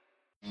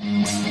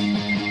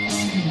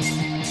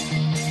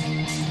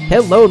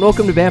Hello and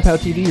welcome to Vampow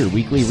TV, your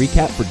weekly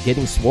recap for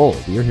Getting Swole.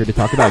 We are here to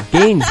talk about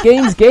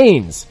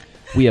gains.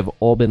 We have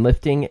all been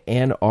lifting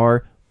and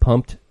are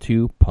pumped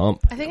to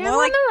pump. I think I'm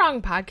on the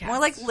wrong podcast. More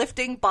like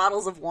lifting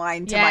bottles of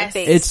wine to my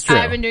face. It's true.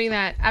 I've been doing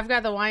that. I've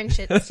got the wine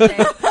shit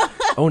today.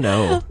 Oh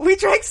no. We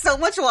drank so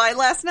much wine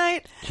last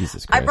night.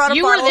 Jesus Christ. I brought a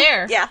You bottle. were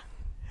there. Yeah.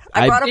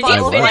 I brought a Did bottle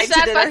you of wine finish to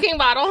that dinner. fucking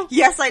bottle?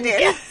 Yes, I did.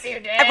 Yes, you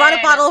did. I brought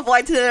a bottle of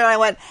wine to dinner and I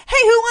went, hey,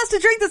 who wants to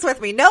drink this with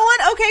me? No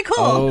one? Okay,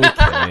 cool.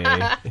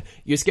 Okay.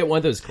 You just get one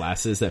of those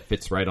glasses that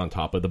fits right on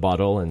top of the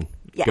bottle and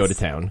go to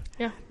town.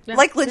 Yeah.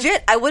 Like,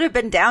 legit, I would have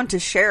been down to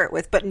share it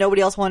with, but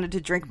nobody else wanted to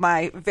drink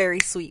my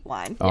very sweet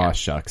wine. Oh,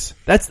 shucks.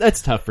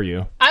 That's tough for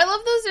you. I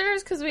love those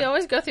dinners because we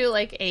always go through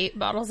like 8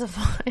 bottles of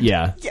wine.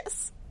 Yeah.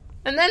 Yes.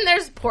 And then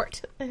there's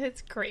port.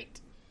 It's great.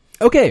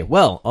 Okay,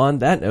 well, on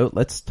that note,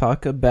 let's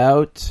talk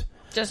about...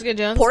 Jessica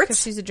Jones, Ports? because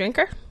she's a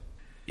drinker.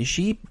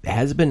 She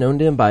has been known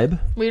to imbibe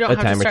We don't a have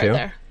to time or start two.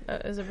 there.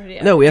 That is a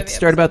pretty No, we have to heavy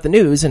start episode. about the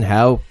news and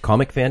how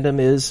comic fandom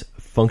is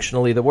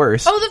functionally the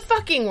worst. Oh, the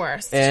fucking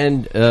worst.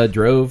 And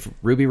drove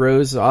Ruby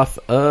Rose off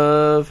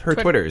of her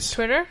Twitters.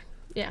 Twitter?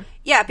 Yeah.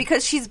 Yeah,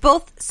 because she's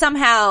both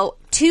somehow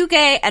too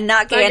gay and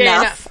not gay, Not gay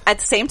enough, enough. at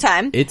the same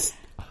time.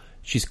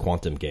 She's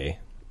quantum gay.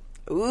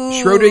 Ooh.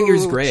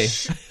 Schrodinger's gray.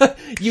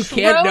 You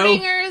can't know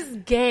Schrodinger's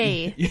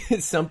gay.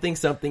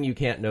 something you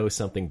can't know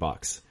something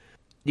box.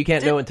 You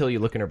can't know until you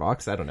look in her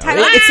box. I don't know.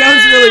 Title- It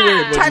sounds really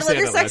weird when Title you say of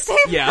your it out sex loud.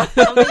 tape? Yeah.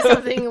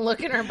 Something look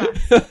in her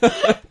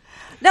box.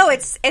 No,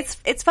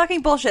 it's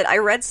fucking bullshit. I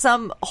read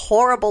some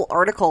horrible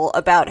article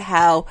about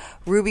how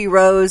Ruby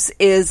Rose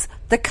is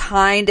the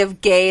kind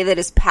of gay that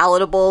is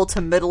palatable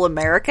to middle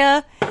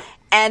America.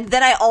 And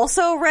then I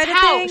also read a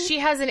How? thing. She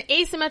has an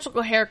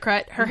asymmetrical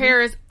haircut. Her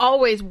hair is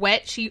always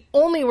wet. She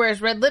only wears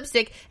red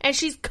lipstick. And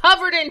she's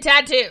covered in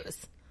tattoos.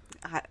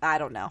 I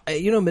don't know.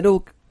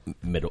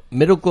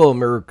 Middle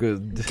America.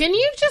 Can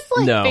you just,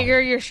 No.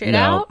 figure your shit No.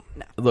 out?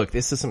 Look,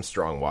 this is some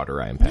strong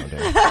water I am pounding.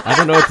 I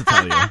don't know what to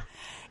tell you.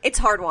 It's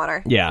hard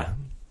water. Yeah.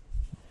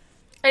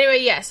 Anyway,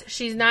 yes,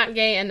 she's not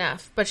gay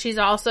enough. But she's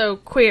also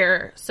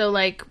queer. So,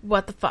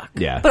 what the fuck?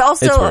 Yeah. But it's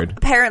also, weird.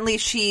 apparently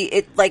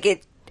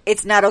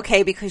it's not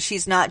okay because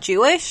she's not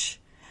Jewish.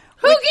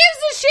 Who gives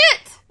a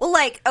shit?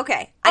 Well,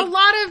 okay. A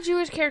lot of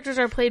Jewish characters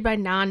are played by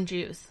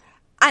non-Jews.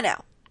 I know.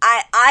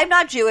 I'm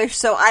not Jewish,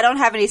 so I don't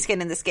have any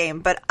skin in this game,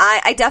 but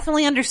I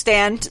definitely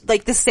understand,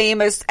 the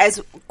same as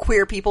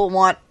queer people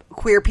want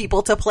queer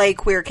people to play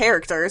queer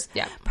characters.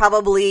 Yeah.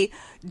 Probably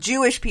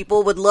Jewish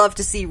people would love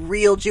to see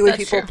real Jewish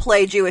That's people true.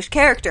 play Jewish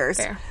characters.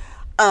 Fair.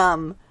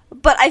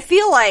 But I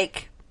feel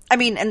like,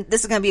 and this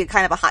is going to be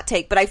kind of a hot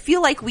take, but I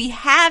feel like we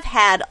have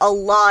had a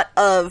lot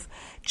of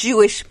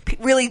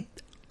really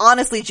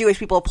honestly Jewish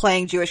people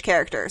playing Jewish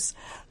characters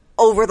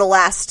over the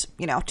last,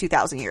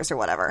 2,000 years or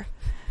whatever.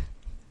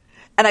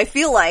 And I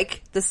feel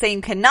like the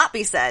same cannot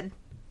be said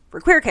for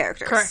queer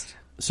characters. Correct.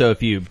 So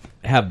if you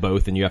have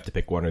both and you have to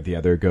pick one or the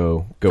other,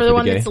 go for For the the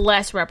one gay. that's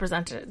less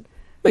represented.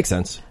 Makes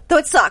sense. Though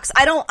it sucks.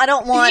 I don't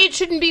want... It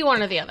shouldn't be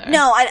one or the other.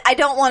 No, I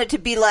don't want it to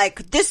be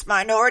like, this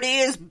minority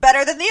is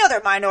better than the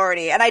other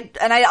minority. And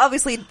I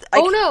obviously...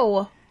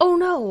 Oh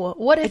no.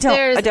 What if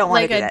there's I don't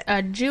wanna do that.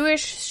 a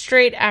Jewish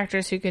straight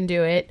actress who can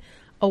do it,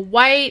 a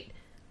white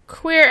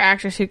queer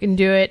actress who can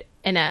do it,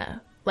 and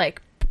a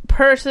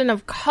person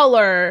of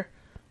color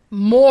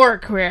more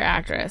queer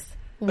actress?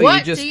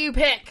 What do you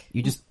pick?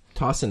 You just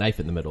toss a knife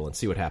in the middle and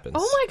see what happens.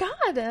 Oh my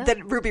god.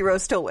 Then Ruby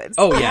Rose still wins.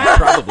 Oh yeah,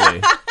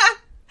 probably.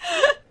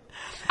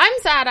 I'm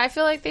sad. I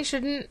feel like they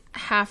shouldn't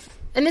have.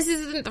 And this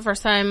isn't the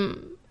first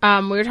time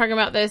we were talking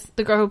about this.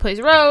 The girl who plays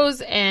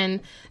Rose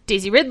and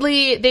Daisy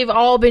Ridley, they've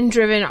all been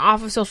driven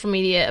off of social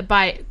media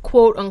by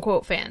quote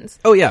unquote fans.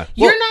 Oh yeah.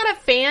 You're not a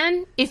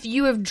fan if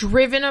you have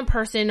driven a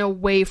person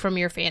away from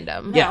your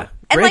fandom. Yeah.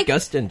 And, Grant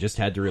Gustin just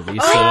had to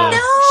release. I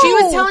know.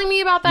 She was telling me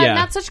about that, Yeah. and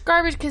that's such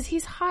garbage because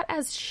he's hot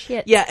as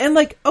shit. Yeah, and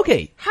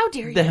okay. How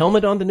dare you? The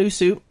helmet on the new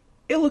suit,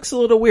 it looks a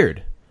little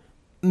weird.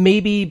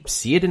 Maybe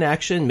see it in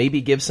action,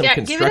 maybe give some Yeah,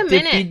 give it a constructive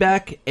minute.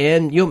 feedback,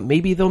 and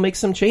maybe they'll make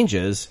some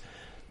changes.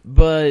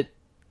 But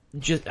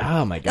just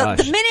oh my No, gosh.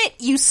 the minute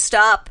you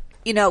stop,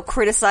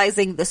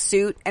 criticizing the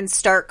suit and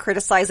start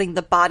criticizing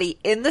the body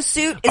in the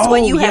suit is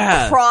when you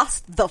have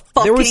crossed the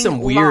fucking There was some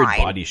weird line.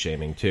 body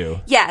shaming too.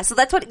 Yeah, so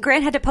that's what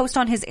Grant had to post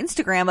on his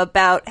Instagram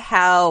about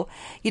how,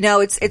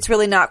 it's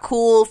really not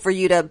cool for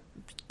you to,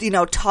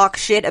 talk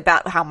shit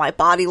about how my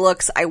body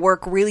looks. I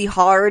work really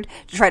hard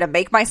to try to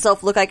make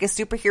myself look like a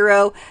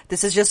superhero.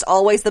 This is just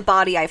always the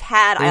body I've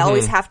had. I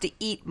always have to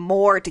eat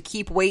more to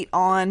keep weight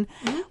on,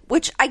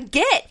 which I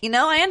get,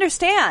 I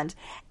understand.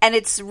 And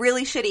it's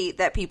really shitty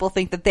that people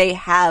think that they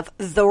have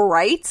the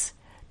right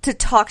to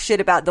talk shit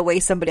about the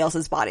way somebody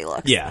else's body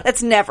looks. Yeah.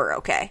 That's never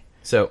okay.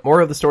 So, more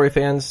of the story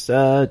fans,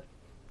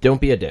 don't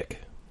be a dick.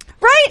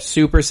 Right?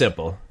 Super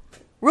simple.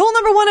 Rule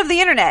number 1 of the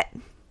internet.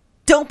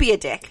 Don't be a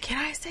dick. Can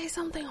I say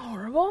something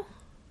horrible?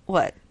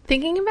 What?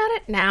 Thinking about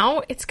it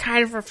now, it's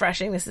kind of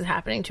refreshing this is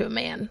happening to a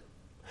man.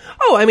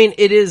 Oh, I mean,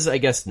 it is, I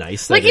guess,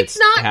 nice that It's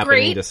not happening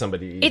great. to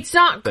somebody It's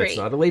not great. that's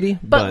not a lady.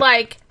 But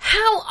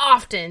how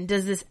often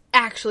does this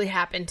actually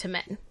happen to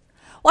men?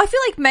 Well, I feel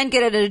like men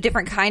get it in a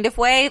different kind of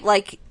way.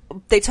 Like,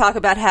 they talk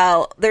about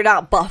how they're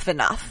not buff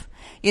enough.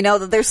 You know,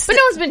 that there's... But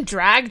no one's been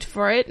dragged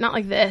for it. Not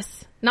like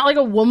this. Not like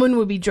a woman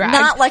would be dragged.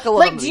 Not like a woman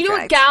Like, would do be you know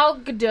what dragged.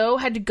 Gal Gadot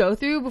had to go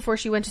through before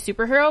she went to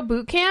superhero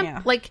boot camp?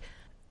 Yeah. Like,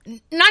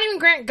 not even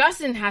Grant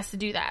Gustin has to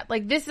do that.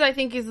 Like, this, I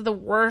think, is the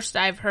worst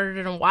I've heard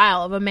in a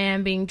while of a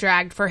man being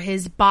dragged for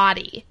his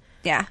body.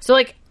 Yeah. So,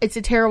 like, it's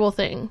a terrible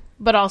thing.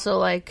 But also,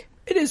 like...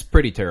 It is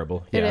pretty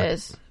terrible. It Yeah.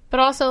 is. But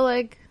also,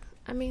 like,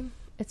 I mean,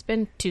 it's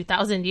been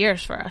 2,000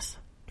 years for us.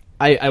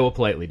 I will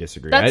politely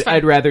disagree. That's fine.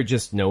 I'd rather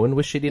just no one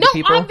was shitty to No,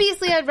 people.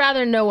 obviously, I'd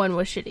rather no one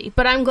was shitty.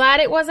 But I'm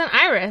glad it wasn't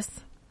Iris.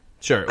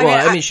 Sure.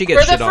 Well, I mean, she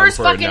gets For the shit first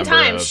on for a fucking number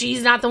time, of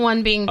she's not the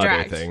one being other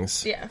dragged.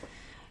 things. Yeah.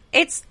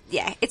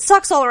 It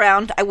sucks all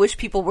around. I wish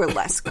people were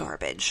less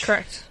garbage.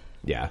 Correct.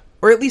 Yeah.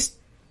 Or at least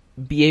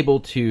be able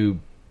to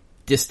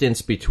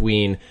distance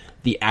between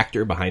the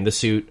actor behind the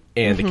suit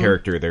and the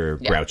character they're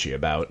grouchy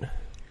about.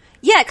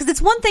 Yeah, because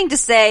it's one thing to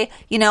say,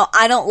 you know,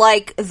 I don't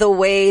like the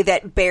way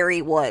that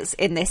Barry was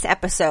in this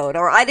episode,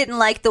 or I didn't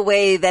like the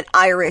way that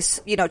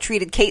Iris, you know,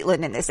 treated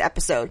Caitlin in this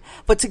episode.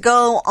 But to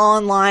go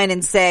online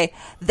and say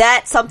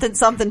that something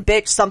something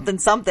bitch something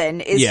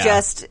something is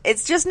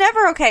it's just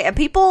never okay. And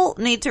people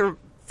need to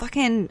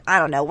fucking, I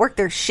don't know, work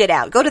their shit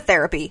out. Go to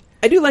therapy.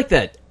 I do like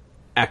that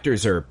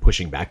actors are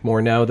pushing back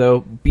more now,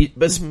 though. But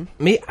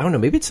I don't know,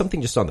 maybe it's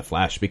something just on The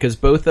Flash, because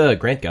both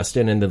Grant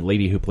Gustin and the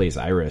lady who plays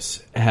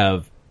Iris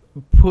have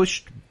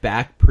pushed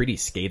back pretty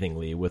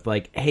scathingly with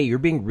like, hey, you're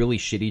being really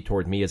shitty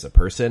toward me as a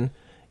person.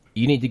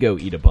 You need to go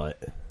eat a butt.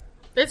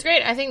 It's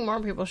great. I think more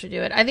people should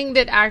do it. I think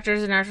that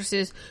actors and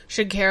actresses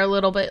should care a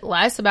little bit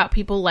less about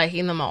people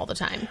liking them all the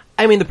time.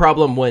 I mean, the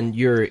problem when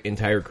your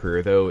entire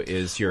career, though,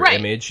 is your Right.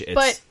 image. It's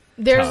but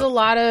there's tough. a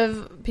lot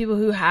of people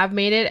who have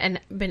made it and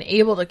been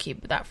able to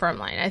keep that firm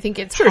line. I think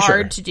it's Sure.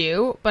 hard to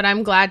do, but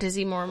I'm glad to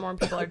see more and more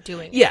people are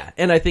doing it. Yeah,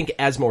 and I think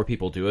as more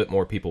people do it,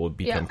 more people will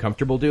become Yeah.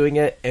 comfortable doing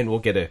it, and we'll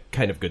get a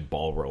kind of good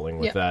ball rolling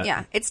with Yeah. that.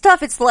 Yeah, it's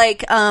tough. It's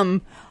like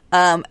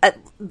at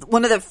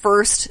one of the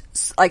first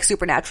like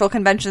Supernatural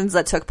conventions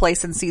that took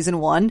place in season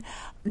 1,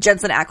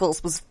 Jensen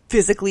Ackles was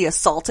physically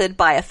assaulted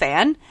by a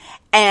fan,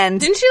 and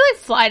Didn't she like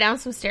fly down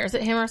some stairs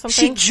at him or she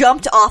something?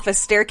 jumped off a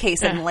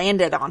staircase and Yeah.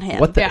 landed on him.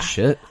 What the Yeah.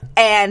 shit?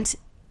 And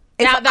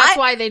if Now that's I-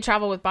 why they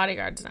travel with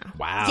bodyguards now.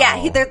 Wow.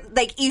 Yeah, they're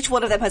like each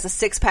one of them has a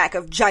 6-pack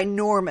of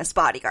ginormous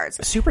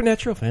bodyguards.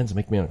 Supernatural fans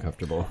make me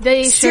uncomfortable.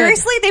 They should.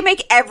 Seriously, they make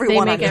They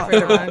everyone make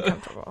uncomfortable. everyone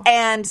uncomfortable.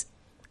 And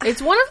It's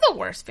one of the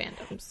worst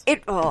fandoms.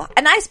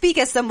 and I speak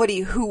as somebody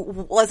who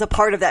was a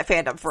part of that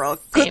fandom for a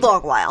good Same.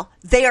 long while.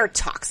 They are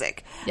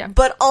toxic. Yeah.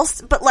 But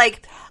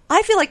like,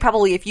 I feel like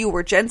probably if you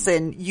were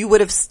Jensen, you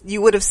would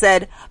have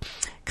said,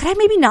 could I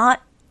maybe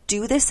not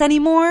do this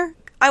anymore?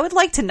 I would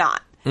like to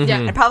not. Yeah.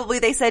 And probably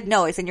they said,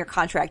 no, it's in your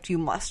contract. You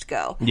must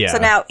go. Yeah. So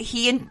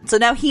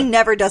now he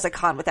never does a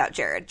con without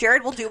Jared.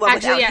 Jared will do one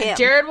Actually, without yeah, him.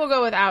 Jared will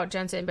go without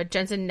Jensen, but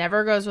Jensen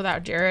never goes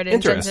without Jared, and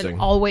Interesting. Jensen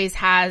always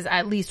has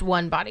at least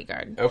one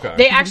bodyguard. Okay.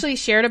 They actually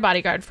shared a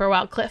bodyguard for a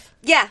while, Cliff,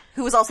 Yeah,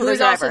 who was also who their was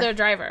driver. also their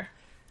driver.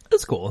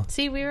 That's cool.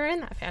 See, we were in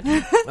that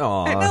fandom.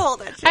 Aw. I know all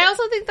that shit. I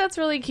also think that's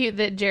really cute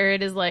that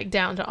Jared is like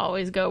down to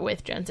always go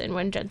with Jensen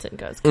when Jensen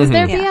goes, because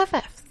they're Yeah.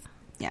 BFFs.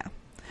 Yeah.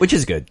 Which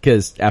is good,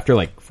 because after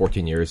like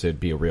 14 years, it'd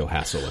be a real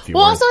hassle if you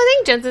Well, weren't. also, I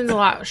think Jensen's a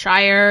lot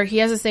shyer. He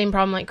has the same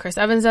problem like Chris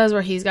Evans does,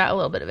 where he's got a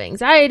little bit of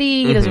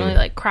anxiety. He doesn't really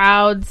like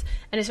crowds,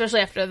 and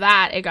especially after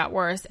that, it got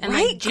worse. And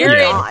Right? like Good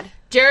God.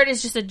 Jared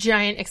is just a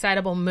giant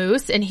excitable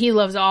moose, and he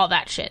loves all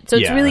that shit. So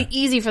it's Yeah. really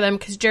easy for them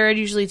because Jared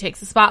usually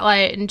takes the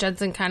spotlight, and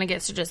Jensen kind of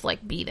gets to just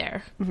like be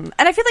there. And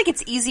I feel like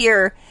it's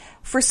easier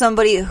for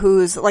somebody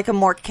who's like a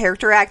more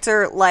character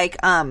actor, like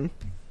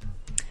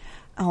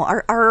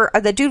our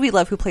the dude we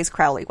love who plays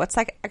Crowley. What's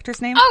that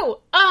actor's name? Oh,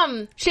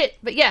 shit.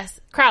 But yes,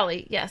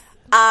 Crowley. Yes,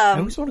 I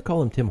always want to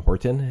call him Tim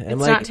Horton. I'm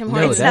it's like, not Tim no,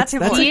 Horton. It's that's, not Tim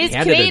that's Horton. a he is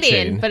Canada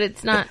Canadian, chain. but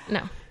it's not.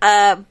 No,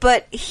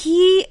 But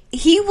he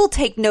will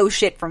take no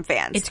shit from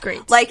fans. It's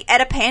great. Like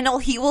at a panel,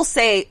 he will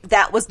say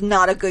that was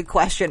not a good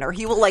question, or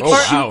he will like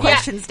Oh, shoot wow.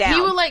 questions down.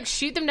 He will like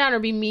shoot them down or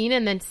be mean,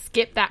 and then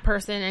skip that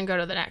person and go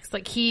to the next.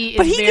 Like he is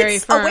but he very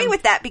gets firm. away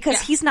with that because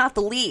Yeah. he's not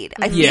the lead.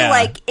 I Yeah. feel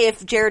like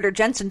if Jared or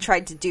Jensen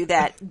tried to do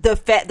that, the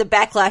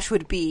backlash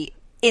would be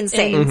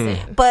insane. Insane.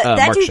 But that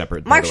Mark dude,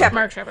 Shepherd, by Mark the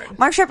way. Shepherd,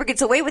 Mark Shepherd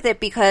gets away with it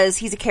because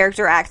he's a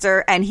character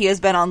actor and he has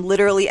been on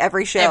literally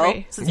every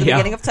show since the Yeah.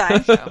 beginning of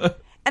time,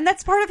 and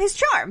that's part of his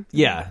charm.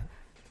 Yeah.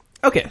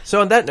 Okay,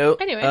 so on that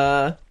note, Anyway.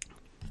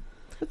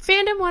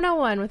 Fandom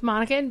 101 with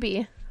Monica and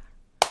B.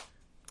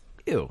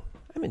 Ew,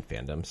 I'm in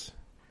fandoms.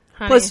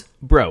 Honey. Plus,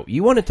 bro,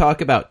 you want to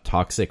talk about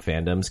toxic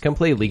fandoms? Come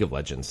play League of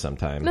Legends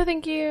sometime. No,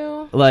 thank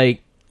you.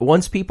 Like,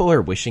 once people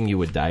are wishing you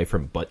would die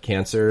from butt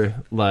cancer,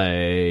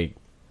 like,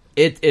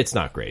 it's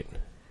not great.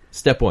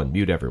 Step 1,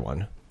 mute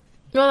everyone.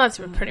 Well, that's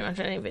pretty much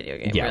any video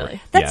game,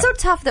 really. That's so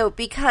tough, though,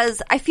 because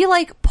I feel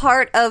like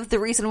part of the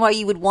reason why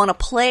you would want to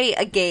play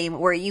a game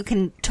where you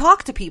can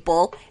talk to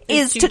people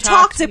is to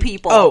talk to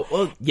people. Oh,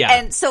 well, yeah.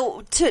 And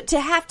so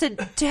to have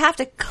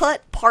to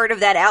cut part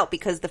of that out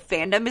because the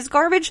fandom is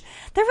garbage,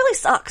 that really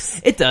sucks.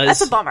 It does.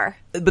 That's a bummer.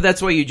 But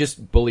that's why you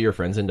just bully your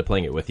friends into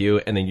playing it with you,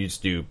 and then you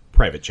just do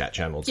private chat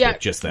channels with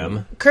just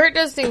them. Kurt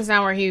does things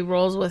now where he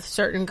rolls with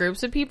certain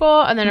groups of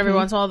people, and then every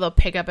once in a while they'll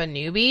pick up a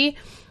newbie.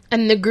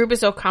 And the group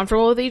is so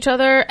comfortable with each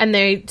other, and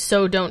they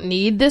so don't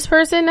need this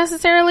person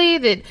necessarily,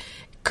 that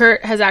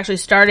Kurt has actually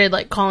started,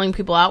 like, calling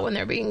people out when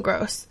they're being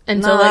gross.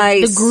 And so,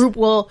 like, the group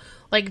will,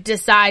 like,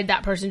 decide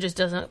that person just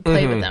doesn't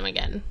play with them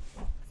again.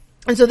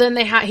 And so then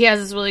he has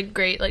this really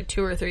great, like,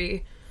 2 or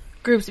 3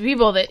 groups of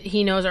people that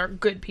he knows are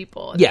good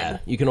people. And yeah,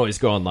 you can always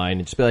go online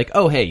and just be like,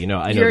 oh, hey, I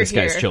know this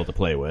guy's chill to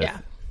play with. Yeah.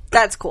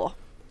 That's cool.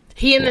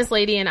 He and this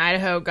lady in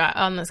Idaho got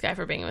on this guy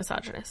for being a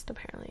misogynist,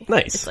 apparently.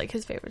 Nice. It's, like,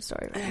 his favorite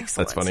story. Right?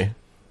 Excellent. That's funny.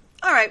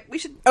 All right, we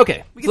can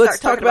let's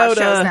start talking about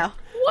shows now.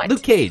 What?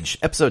 Luke Cage,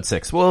 episode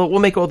 6. We'll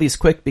make all these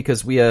quick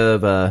because we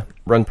have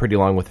run pretty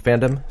long with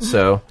fandom,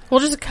 so... We'll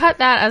just cut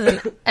that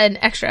as an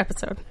extra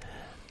episode.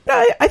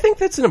 I think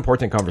that's an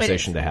important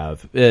conversation to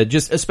have,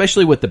 just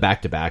especially with the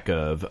back-to-back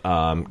of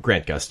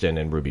Grant Gustin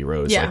and Ruby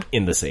Rose like,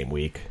 in the same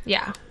week.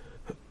 Yeah.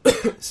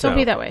 So, don't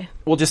be that way.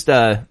 We'll just,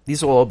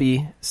 these will all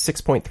be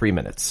 6.3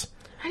 minutes.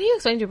 How do you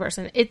explain to a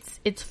person?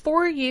 It's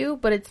for you,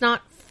 but it's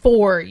not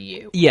for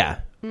you. Yeah.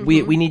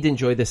 We need to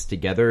enjoy this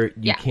together.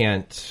 You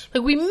can't...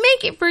 Like, we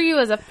make it for you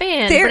as a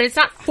fan, but it's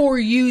not for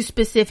you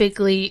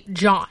specifically,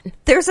 John.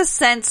 There's a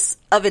sense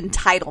of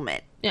entitlement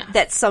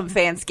that some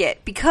fans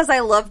get. Because I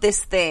love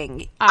this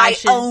thing, I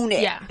own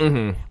it. Yeah.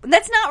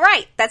 That's not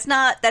right. That's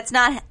not right.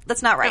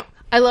 No,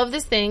 I love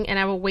this thing, and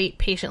I will wait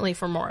patiently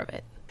for more of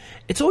it.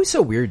 It's always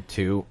so weird,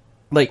 too.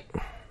 Like,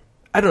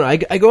 I don't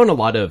know. I go on a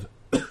lot of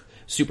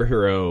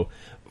superhero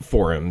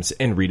forums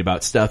and read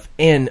about stuff,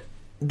 and...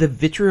 the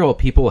vitriol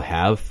people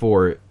have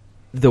for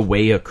the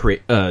way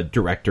a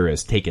director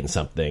has taken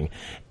something.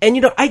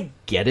 And, I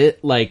get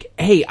it. Like,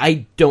 hey,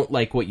 I don't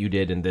like what you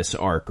did in this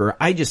arc, or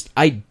I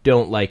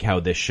don't like how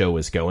this show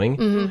is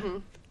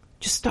going.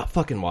 Just stop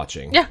fucking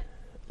watching. Yeah.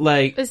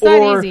 Like, it's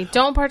that easy.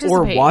 Don't participate.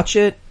 Or watch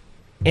it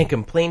and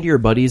complain to your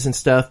buddies and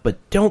stuff, but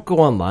don't go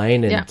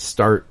online and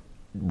start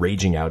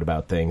raging out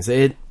about things.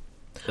 There's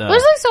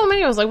like so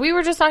many of us. Like, we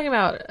were just talking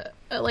about,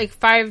 like,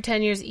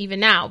 5-10 years even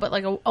now, but,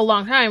 like, a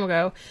long time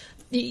ago,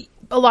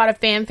 a lot of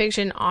fan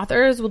fiction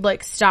authors would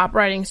like stop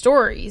writing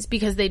stories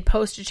because they'd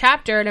post a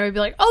chapter and I would be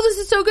like, oh, this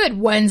is so good.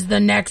 When's the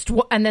next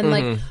one? And then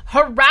like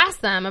harass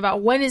them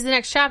about when is the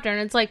next chapter.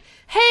 And it's like,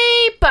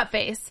 hey,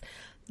 buttface,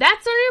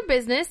 that's none of your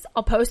business.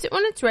 I'll post it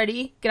when it's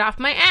ready. Get off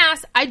my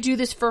ass. I do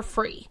this for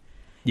free.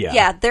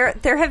 Yeah,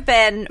 there have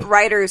been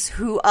writers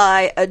who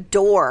I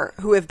adore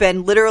who have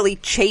been literally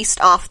chased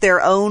off their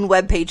own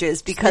web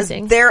pages because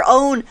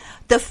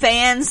the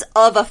fans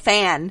of a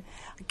fan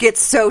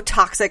gets so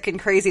toxic and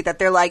crazy that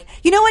they're like,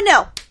 you know what?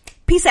 No,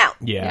 peace out.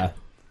 Yeah.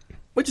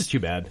 Which is too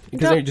bad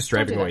because then you're just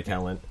driving away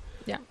talent.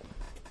 Yeah.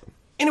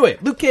 Anyway,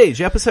 Luke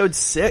Cage, episode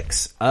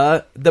 6,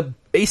 The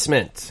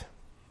Basement.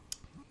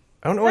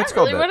 I don't know what it's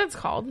called. What it's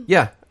called?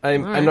 Yeah,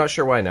 I'm not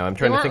sure why now. I'm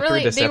trying to think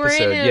through this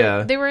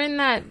episode. They were in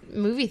that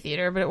movie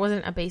theater, but it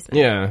wasn't a basement.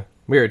 Yeah,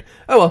 weird.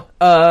 Oh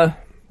well.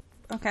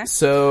 Okay.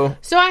 So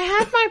I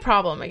had my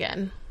problem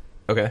again.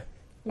 Okay.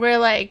 Where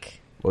like.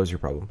 What was your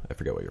problem? I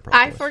forget what your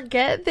problem was. I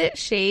forget that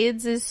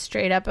Shades is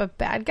straight up a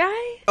bad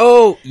guy.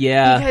 Oh,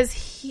 yeah.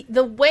 Because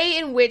the way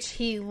in which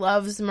he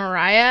loves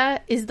Mariah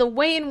is the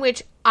way in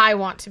which I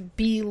want to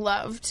be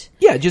loved.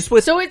 Yeah, just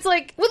with... So it's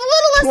like, with a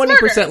little less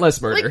 20% murder.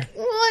 less murder. Like 5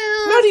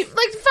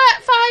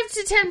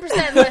 to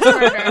 10% less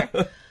murder.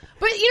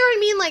 But you know what I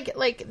mean?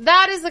 Like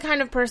that is the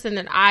kind of person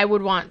that I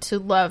would want to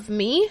love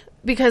me.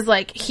 Because,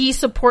 like, he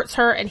supports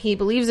her and he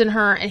believes in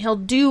her and he'll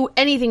do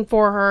anything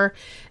for her.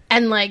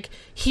 And, like,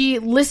 he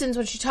listens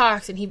when she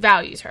talks and he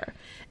values her.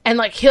 And,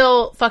 like,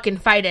 he'll fucking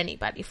fight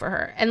anybody for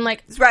her. And,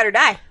 like... He's ride or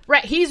die.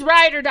 Right, he's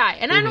ride or die.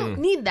 And I don't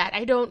need that.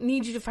 I don't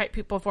need you to fight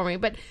people for me.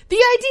 But the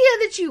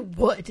idea that you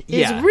would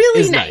is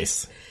really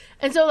nice.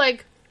 And so,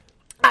 like,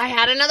 I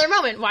had another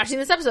moment watching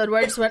this episode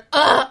where I just went,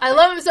 ugh, I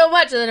love him so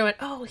much. And then I went,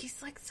 oh,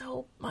 he's, like,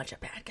 so much a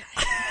bad guy.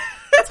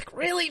 It's, like,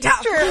 really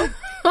tough. True.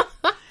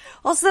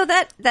 Also,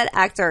 that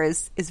actor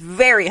is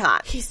very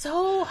hot. He's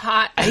so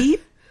hot. He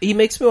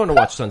makes me want to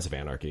watch Sons of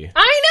Anarchy.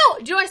 I know.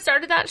 Do you know I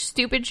started that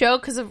stupid show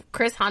because of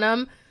Chris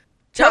Hunnam?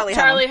 Charlie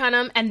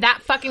Hunnam and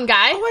that fucking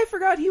guy. Oh, I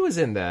forgot he was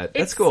in that.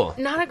 That's cool.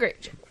 Not a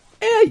great show.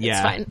 Yeah.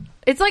 It's fine.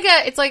 It's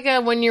like a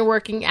when you're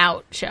working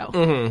out show.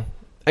 Mm-hmm.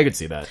 I could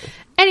see that.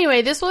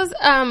 Anyway, this was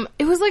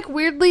it was like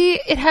weirdly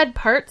it had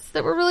parts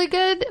that were really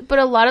good, but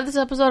a lot of this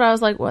episode I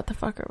was like, what the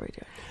fuck are we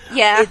doing?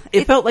 Yeah.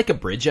 It felt like a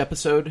bridge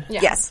episode.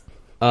 Yeah. Yes.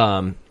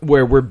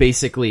 Where we're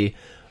basically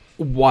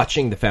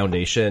watching the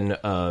foundation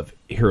of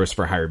Heroes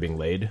for Hire being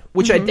laid,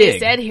 which I dig. They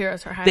said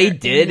Heroes for Hire. They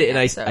did, and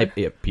I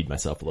peed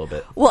myself a little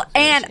bit. Well,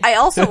 and I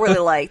also really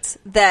liked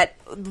that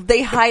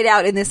they hide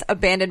out in this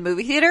abandoned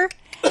movie theater,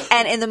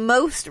 And in the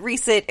most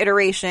recent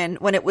iteration,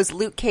 when it was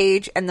Luke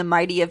Cage and the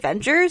Mighty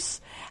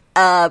Avengers,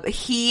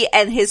 he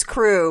and his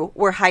crew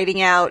were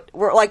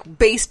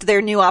based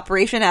their new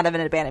operation out of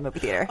an abandoned movie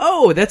theater.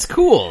 Oh, that's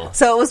cool.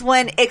 So it was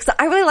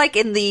I really like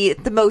in the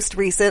most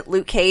recent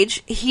Luke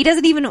Cage, he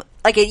doesn't even,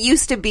 like, it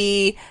used to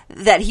be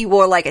that he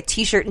wore like a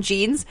t-shirt and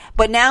jeans,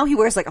 but now he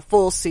wears like a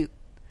full suit.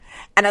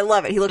 And I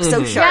love it. He looks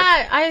so sharp.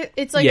 Yeah,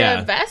 it's like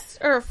a vest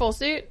or a full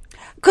suit.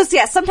 Because,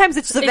 sometimes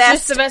it's the vest,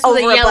 just the vest over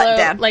with a button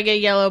down. like a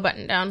yellow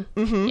button down.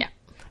 Mm-hmm. Yeah.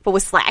 But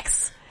with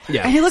slacks.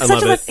 Yeah, and he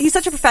looks he's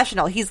such a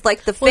professional. He's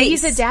like the face. Well,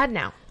 he's a dad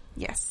now.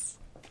 Yes.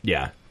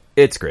 Yeah,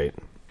 it's great.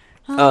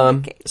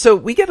 Okay. So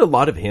we get a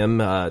lot of him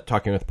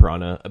talking with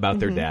Piranha about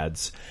their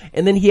dads,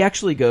 and then he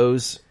actually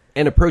goes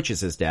and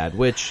approaches his dad,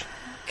 which...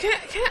 I'm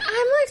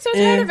like so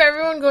tired of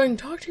everyone going,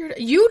 talk to your dad.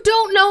 You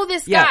don't know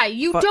this guy.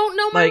 You don't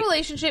know my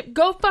relationship.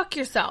 Go fuck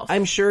yourself.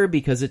 I'm sure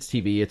because it's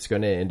TV, it's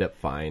going to end up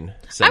fine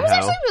somehow. I was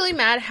actually really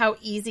mad how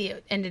easy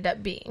it ended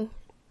up being.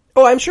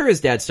 Oh, I'm sure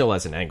his dad still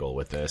has an angle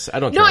with this. I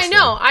don't. No, trust I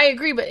know. him. I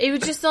agree, but it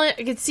was just like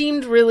it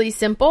seemed really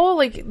simple.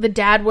 Like the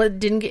dad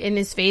didn't get in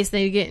his face,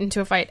 they didn't get into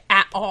a fight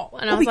at all,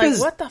 and I was like,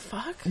 "What the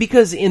fuck?"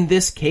 Because in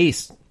this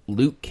case,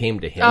 Luke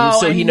came to him,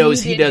 so he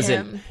knows he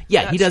doesn't.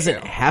 Yeah, he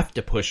doesn't have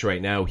to push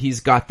right now.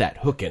 He's got that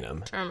hook in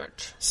him. How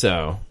much?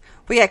 So.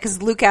 Well, yeah,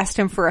 because Luke asked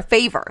him for a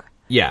favor.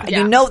 Yeah. And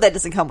you know that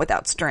doesn't come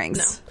without strings.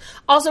 No.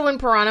 Also, when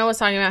Piranha was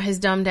talking about his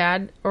dumb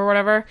dad or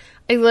whatever,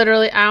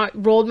 I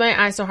rolled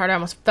my eyes so hard I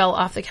almost fell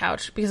off the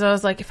couch because I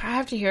was like, if I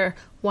have to hear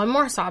one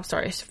more sob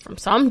story from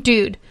some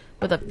dude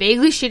with a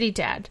vaguely shitty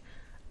dad,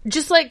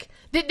 just like,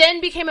 that then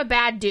became a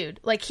bad dude.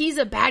 Like, he's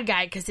a bad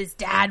guy because his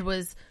dad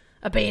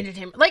abandoned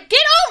him. Like,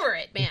 get over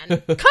it,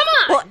 man. Come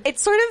on. Well, it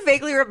sort of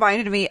vaguely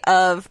reminded me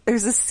of,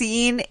 there's a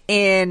scene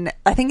in,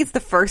 I think it's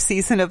the first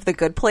season of The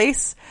Good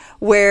Place,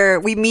 where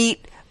we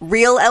meet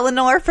real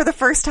Eleanor for the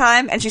first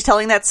time, and she's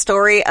telling that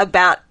story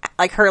about,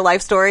 like, her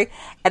life story,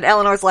 and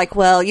Eleanor's like,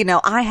 well,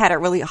 I had it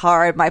really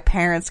hard, my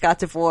parents got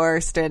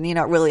divorced, and, it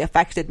really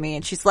affected me,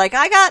 and she's like,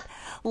 I got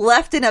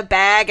left in a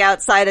bag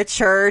outside a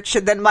church,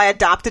 and then my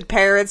adopted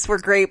parents were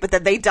great, but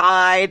then they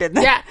died, and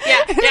then, and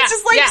it's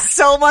just, like,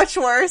 so much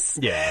worse.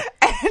 Yeah.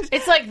 And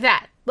it's like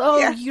that.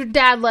 Oh, your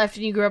dad left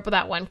and you grew up with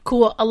that one.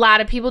 Cool. A lot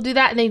of people do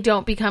that, and they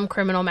don't become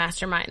criminal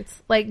masterminds.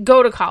 Like,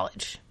 go to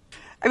college.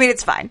 I mean,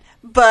 it's fine,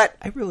 but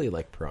I really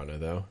like Piranha,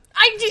 though.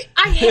 I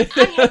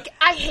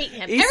hate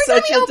him. He's Every time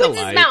such he a opens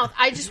delight. his mouth,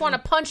 I just want to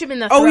punch him in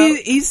the throat. Oh,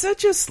 he's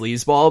such a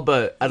sleazeball,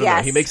 but I don't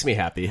know. He makes me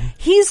happy.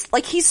 He's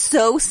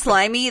so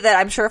slimy that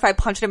I'm sure if I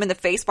punched him in the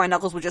face, my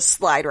knuckles would just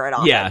slide right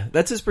off. Yeah,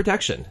 that's his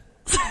protection.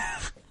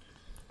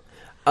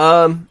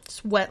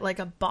 Sweat like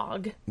a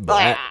bog.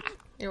 But,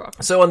 You're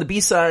welcome. so on the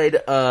B side,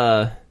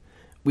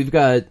 we've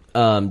got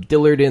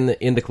Dillard in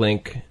the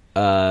clink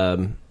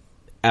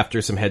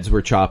after some heads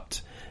were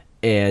chopped.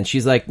 And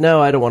she's like, no,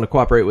 I don't want to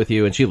cooperate with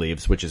you. And she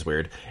leaves, which is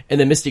weird. And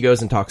then Misty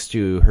goes and talks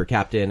to her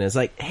captain and is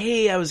like,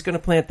 hey, I was going to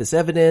plant this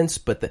evidence.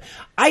 But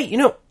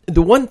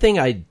the one thing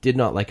I did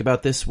not like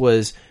about this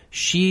was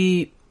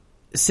she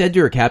said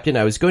to her captain,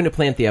 I was going to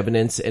plant the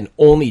evidence and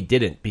only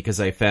didn't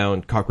because I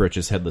found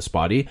Cockroach's headless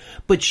body.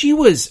 But she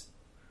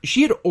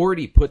had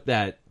already put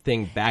that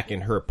thing back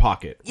in her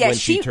pocket when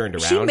she turned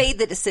around. She made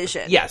the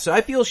decision. Yeah, so I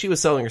feel she was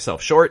selling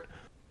herself short.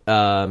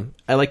 I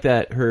like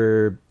that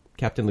her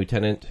captain was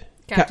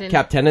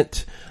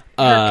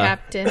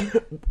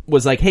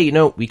like, hey,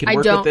 we can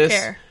work with this. I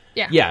don't care.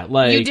 Yeah,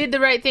 like, you did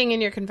the right thing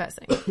and you're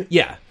confessing.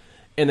 Yeah.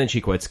 And then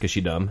she quits because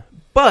she's dumb.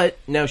 But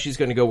now she's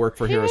going to go work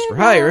for Heroes for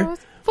Hire.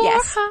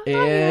 Yes.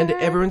 And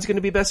everyone's going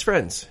to be best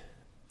friends.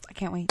 I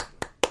can't wait.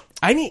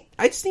 I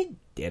just need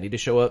Danny to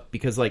show up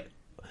because, like,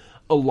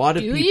 a lot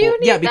of Do people... you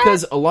need Yeah, that?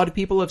 because a lot of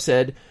people have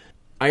said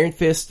Iron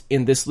Fist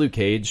in this Luke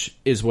Cage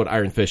is what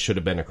Iron Fist should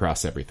have been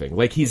across everything.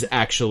 Like, he's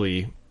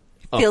actually...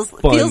 Feels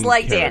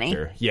like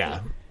character. Danny.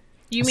 Yeah.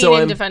 You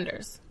mean in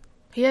Defenders?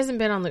 He hasn't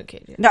been on Luke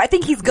Cage yet. No, I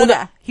think he's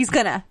gonna. He's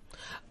gonna.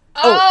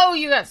 Oh,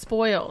 you got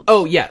spoiled.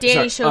 Oh, yeah.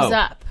 Danny shows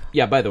up.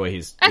 Yeah, by the way,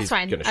 That's he's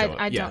fine. gonna show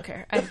up. I don't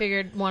care. I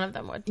figured one of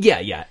them would.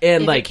 Yeah.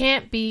 And, If like... it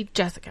can't be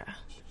Jessica.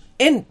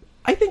 And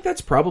I think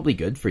that's probably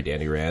good for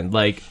Danny Rand.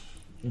 Like,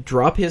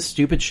 drop his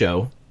stupid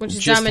show. Which is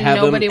just dumb and have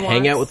nobody him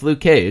hang wants. out with Luke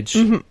Cage.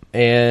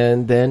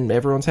 And then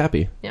everyone's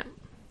happy. Yeah.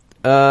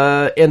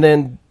 And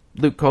then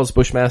Luke calls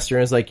Bushmaster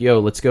and is like, yo,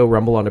 let's go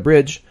rumble on a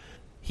bridge.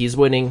 He's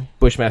winning.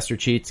 Bushmaster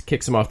cheats,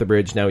 kicks him off the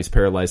bridge. Now he's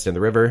paralyzed in the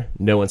river.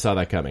 No one saw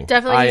that coming.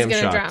 Definitely he's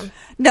going to drown.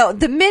 No,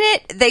 the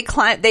minute they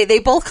climb, they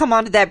both come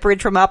onto that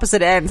bridge from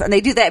opposite ends, and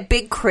they do that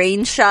big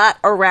crane shot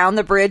around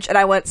the bridge, and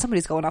I went,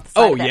 somebody's going off the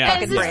side of that yeah.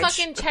 fucking This is bridge.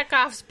 fucking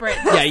Chekhov's bridge.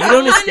 Yeah, you don't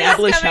Someone is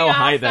establish coming how off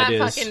high that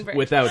fucking is bridge.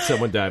 without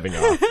someone diving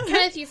off.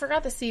 Kenneth, you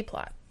forgot the C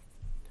plot.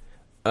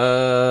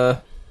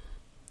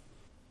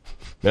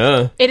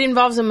 It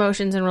involves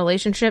emotions and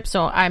relationships,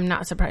 so I'm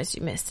not surprised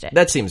you missed it.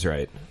 That seems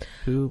right.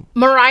 Who?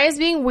 Mariah's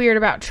being weird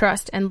about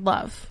trust and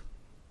love.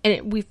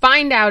 we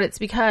find out it's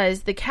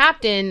because the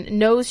captain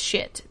knows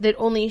shit that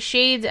only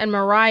Shades and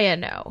Mariah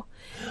know.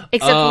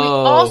 Except we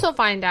also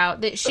find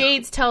out that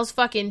Shades tells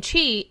fucking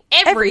Chi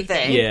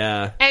everything.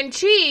 Yeah. And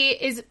Chi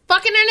is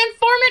fucking an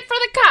informant for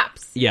the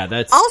cops. Yeah,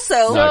 that's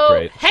Also- not So,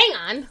 great. hang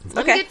on. Let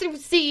Okay. me get through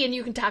C and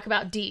you can talk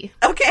about D.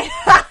 Okay.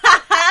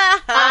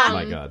 Oh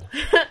my god.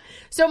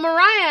 So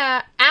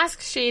Mariah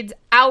asks Shades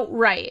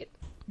outright,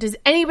 does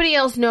anybody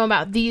else know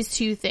about these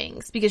two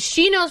things? Because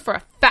she knows for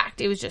a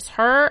fact it was just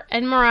her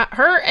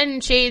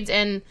and Shades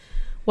and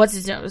what's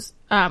his nose,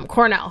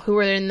 Cornell, who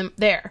were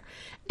there.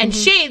 And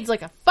Shades,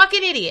 like a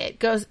fucking idiot,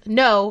 goes,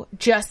 no,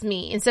 just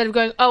me. Instead of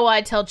going, oh,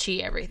 I tell Chi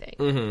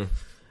everything.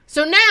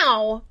 So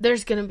now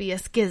there's going to be a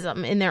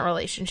schism in their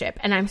relationship.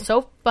 And I'm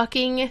so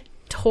fucking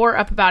tore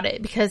up about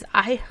it because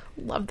I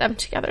love them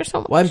together so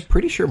much. Well, I'm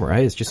pretty sure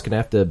Mariah's just gonna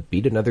have to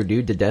beat another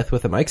dude to death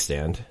with a mic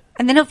stand.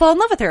 And then he'll fall in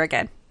love with her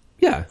again.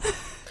 Yeah.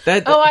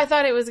 That. Oh, I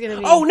thought it was going to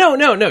be Oh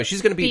no!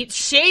 She's gonna beat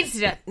Shades to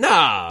death.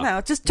 Nah.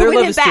 No, just to Their win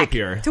love him is too back.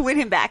 pure. To win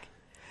him back.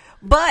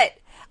 But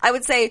I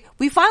would say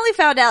we finally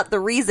found out the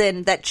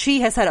reason that Chi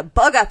has had a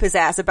bug up his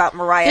ass about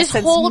Mariah This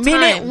since whole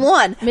minute time.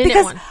 one. Minute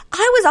because one.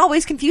 I was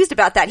always confused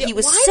about that. He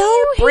was why do so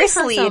you hate her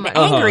bristly so and much?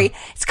 angry. Uh-huh.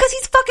 It's because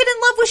he's fucking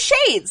in love with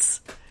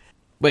Shades.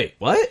 Wait,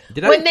 what?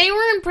 Did When they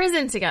were in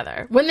prison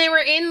together, when they were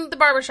in the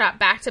barbershop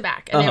back to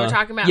back, and they were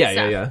talking about stuff.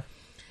 Yeah.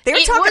 They were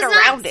It talking was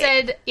around not it.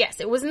 said, yes,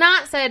 it was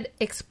not said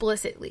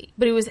explicitly,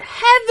 but it was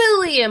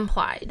heavily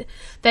implied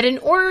that in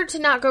order to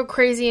not go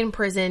crazy in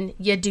prison,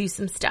 you do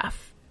some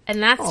stuff.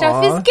 And that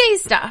stuff is gay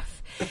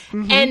stuff.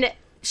 And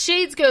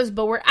Shades goes,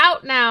 but we're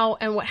out now,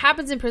 and what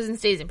happens in prison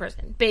stays in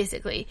prison,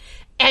 basically.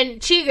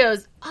 And Chi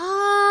goes,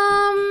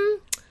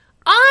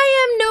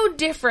 I am no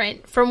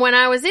different from when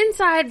I was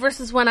inside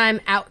versus when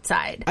I'm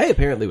outside. I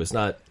apparently was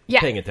not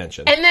paying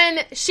attention. And then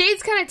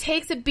Shades kind of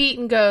takes a beat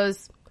and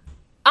goes,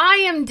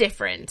 I am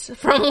different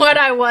from what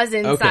I was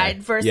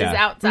inside versus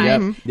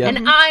outside. Yep.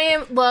 And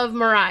I love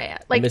Mariah.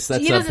 Like, missed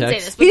that he doesn't say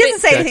subtext. this. But He doesn't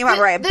say anything about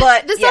Mariah,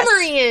 but the yes.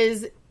 summary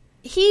is,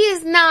 he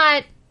is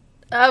not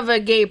of a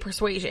gay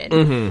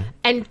persuasion.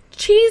 And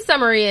Chi's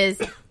summary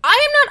is,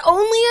 I am not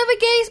only of a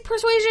gay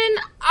persuasion,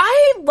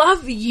 I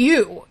love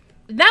you.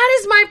 That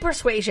is my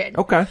persuasion.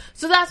 Okay.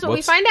 So that's what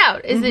we find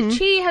out, is that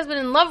Chi has been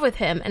in love with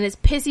him and is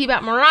pissy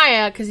about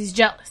Mariah because he's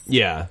jealous.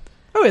 Yeah.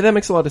 Oh, yeah, that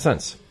makes a lot of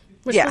sense.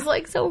 Which Yeah. was,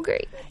 like, so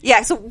great.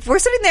 Yeah, so we're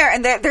sitting there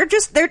and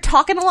they're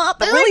talking a lot,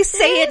 but They're really like,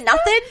 saying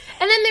nothing.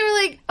 And then they were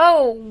like,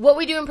 oh, what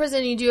we do in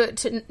prison, you do it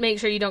to make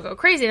sure you don't go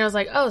crazy. And I was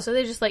like, oh, so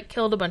they just, like,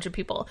 killed a bunch of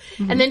people.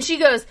 And then she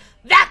goes,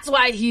 that's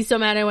why he's so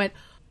mad. I went,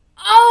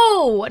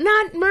 oh,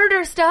 not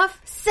murder stuff,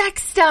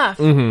 sex stuff.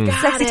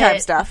 Got Sexy it. time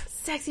stuff.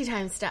 Sexy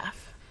time stuff.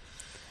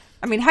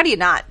 I mean, how do you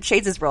not?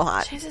 Shades is real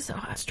hot. This is so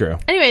hot. It's true.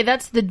 Anyway,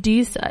 that's the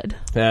D side.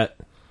 That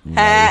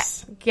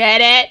nice.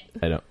 Get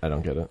it? I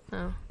don't get it.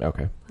 Oh.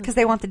 Okay. Because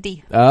they want the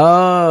D.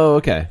 Oh,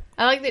 okay.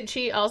 I like that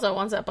she also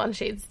wants up on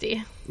Shades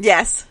D.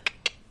 Yes.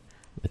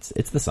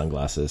 It's the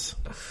sunglasses.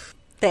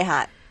 They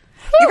hot.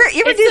 You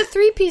ever It's do a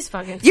three-piece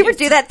fucking You ever suit.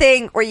 do that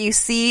thing where you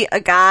see a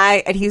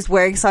guy and he's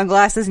wearing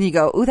sunglasses and you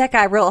go, ooh, that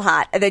guy real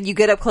hot. And then you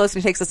get up close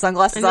and he takes the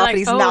sunglasses And off you're and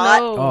he's like, not.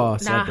 No, Oh,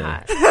 not sadly.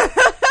 hot.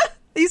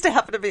 It used to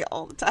happen to me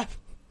all the time.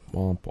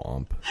 Womp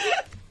womp.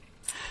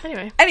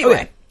 Anyway.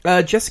 Anyway,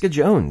 Jessica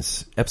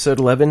Jones, episode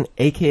 11,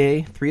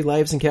 aka 3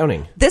 Lives and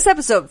Counting. this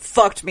episode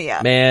fucked me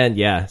up. Man,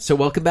 yeah. So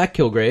welcome back,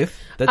 Kilgrave.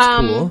 That's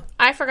cool.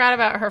 I forgot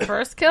about her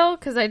first kill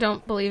because I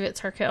don't believe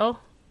it's her kill.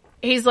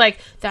 He's like,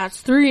 that's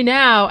 3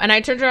 now. And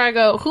I turned around and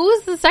I go, who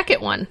was the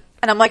second one?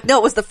 And I'm like, no,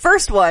 it was the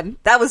first one.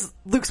 That was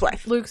Luke's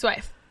wife. Luke's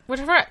wife.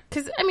 Which I forgot.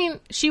 Because, I mean,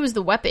 she was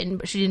the weapon,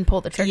 but she didn't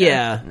pull the trigger.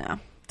 Yeah. No.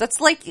 That's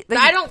like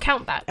I don't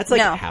count that. That's like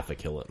No. half a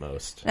kill at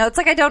most. No, it's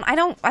like I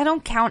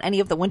don't count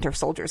any of the Winter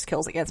Soldier's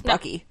kills against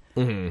Bucky.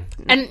 And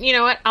you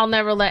know what? I'll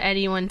never let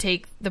anyone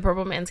take the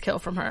Purple Man's kill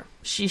from her.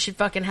 She should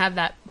fucking have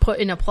that put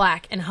in a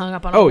plaque and hung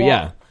up on a Oh, wall.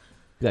 yeah.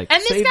 Like,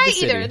 And this save guy the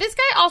city. either. This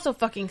guy also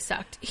fucking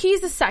sucked.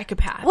 He's a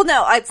psychopath. Well,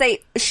 no, I'd say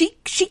she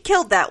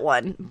killed that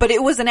one, but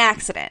it was an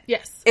accident.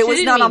 Yes. It She was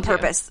didn't not mean on to.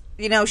 purpose.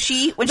 You know, when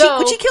she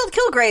Though- killed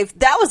Kilgrave,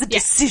 that was a Yeah,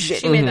 decision.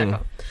 She made that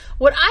call.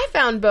 What I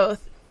found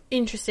both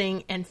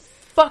interesting and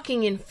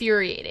fucking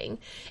infuriating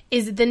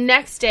is the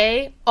next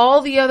day,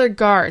 all the other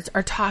guards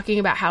are talking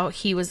about how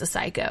he was a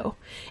psycho.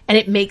 And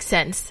it makes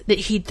sense that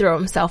he'd throw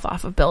himself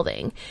off a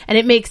building. And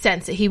it makes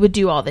sense that he would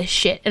do all this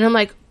shit. And I'm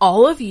like,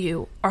 all of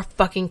you are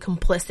fucking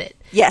complicit.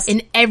 Yes.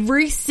 In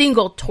every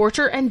single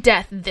torture and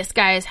death this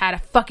guy has had a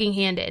fucking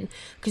hand in.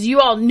 Because you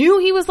all knew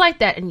he was like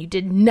that and you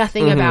did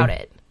nothing about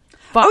it.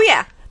 Fuck. Oh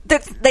yeah,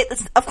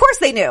 of course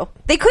they knew.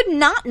 They could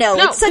not know.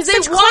 No, It's such, because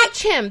they such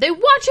watch him. They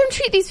watch him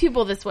treat these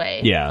people this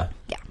way. Yeah.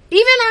 Yeah,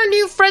 Even our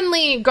new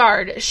friendly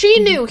guard, she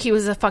knew he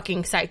was a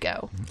fucking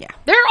psycho. yeah,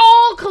 They're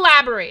all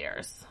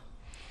collaborators.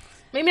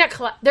 Maybe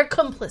not they're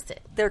complicit.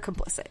 they're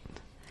complicit.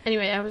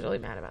 Anyway, I was really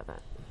mad about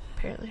that,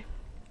 apparently.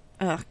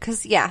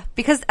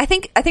 Because I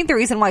think the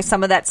reason why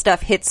some of that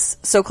stuff hits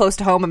so close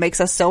to home and makes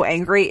us so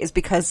angry is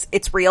because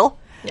it's real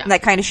Yeah. and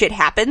that kind of shit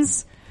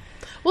happens.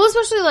 Well,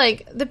 especially,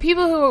 like, the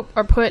people who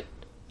are put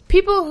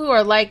people who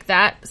are like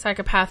that,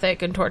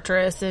 psychopathic and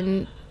torturous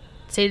and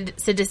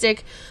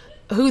sadistic,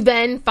 who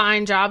then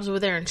find jobs where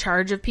they're in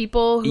charge of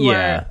people who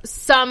are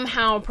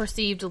somehow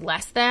perceived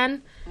less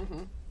than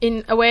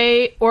in a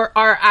way, or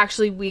are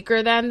actually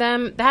weaker than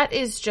them, that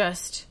is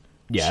just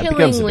it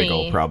becomes a big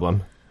old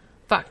problem.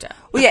 Fucked up.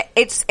 Well, yeah,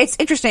 it's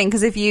interesting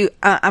because if you,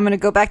 I'm going to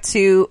go back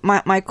to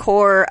my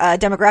core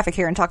demographic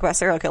here and talk about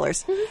serial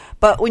killers.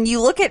 But when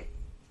you look at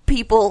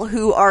people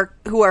who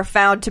are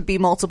found to be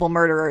multiple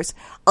murderers,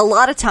 a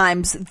lot of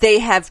times they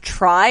have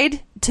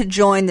tried to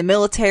join the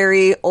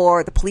military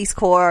or the police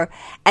corps,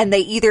 and they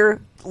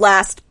either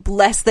last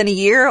less than a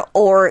year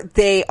or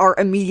they are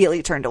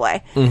immediately turned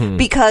away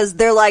because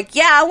they're like,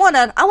 yeah, I want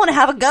to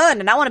have a gun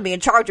and I want to be in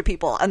charge of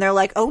people, and they're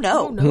like, oh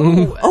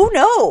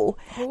no,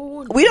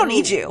 we don't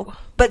need you.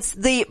 But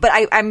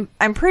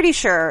I'm pretty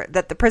sure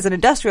that the prison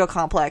industrial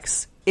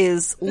complex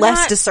is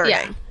less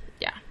discerning.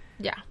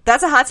 Yeah.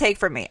 That's a hot take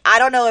from me. I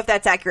don't know if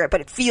that's accurate, but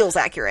it feels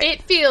accurate.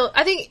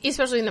 I think,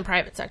 especially in the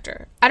private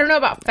sector. I don't know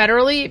about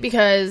federally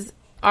because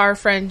our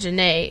friend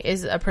Janae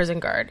is a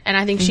prison guard, and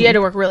I think she had to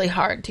work really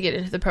hard to get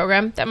into the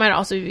program. That might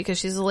also be because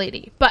she's a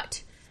lady,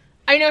 but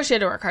I know she had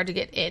to work hard to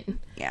get in.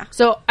 Yeah.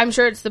 So I'm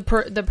sure it's the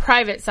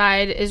private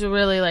side is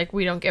really like,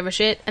 we don't give a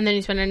shit, and then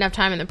you spend enough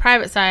time in the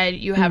private side,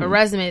 you have a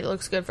resume that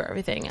looks good for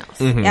everything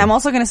else. Yeah, I'm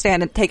also going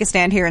to take a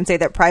stand here and say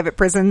that private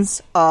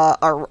prisons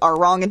are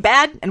wrong and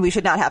bad, and we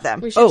should not have them.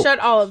 We should shut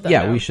all of them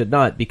down. We should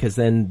not, because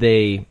then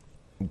they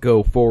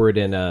go forward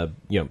and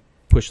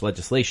push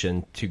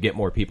legislation to get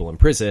more people in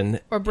prison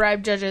or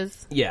bribe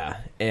judges. Yeah,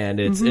 and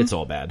it's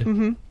all bad.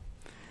 Anyway,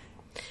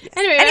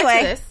 back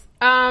to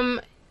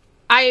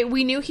this.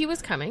 We knew he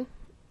was coming.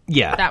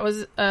 Yeah, that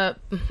was a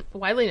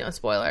widely known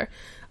spoiler.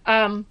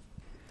 I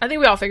think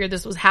we all figured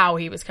this was how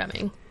he was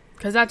coming,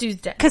 because that dude's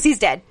dead. Because he's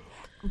dead.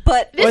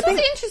 But this was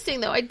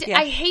interesting, though.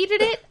 I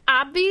hated it,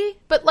 Abby,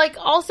 but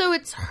also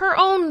it's her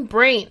own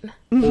brain.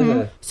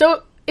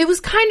 So it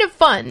was kind of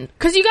fun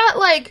because you got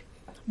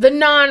the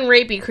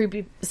non-rapey,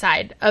 creepy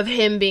side of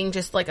him being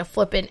just a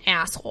flippant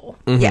asshole.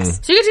 Yes.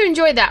 So you get to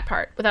enjoy that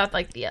part without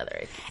the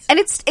other. And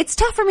it's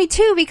tough for me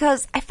too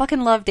because I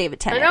fucking love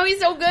David Tennant. I know he's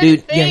so good.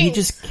 Dude, yeah, he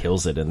just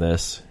kills it in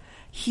this.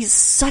 He's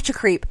such a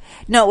creep.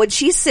 No, when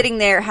she's sitting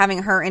there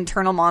having her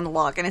internal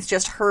monologue and it's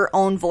just her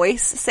own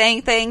voice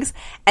saying things,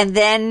 and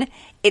then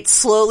it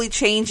slowly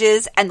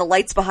changes and the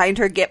lights behind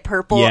her get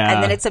purple,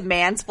 and then it's a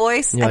man's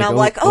voice, and I'm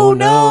like, oh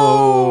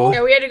no.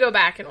 Yeah, we had to go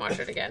back and watch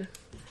it again.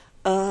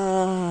 We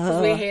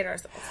hate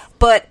ourselves.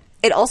 But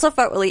it also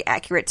felt really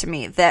accurate to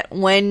me that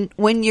when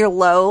you're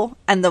low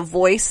and the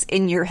voice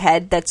in your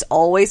head that's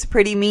always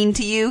pretty mean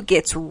to you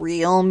gets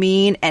real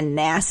mean and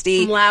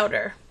nasty,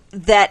 louder,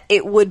 that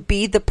it would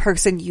be the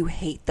person you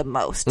hate the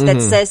most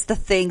that says the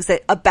things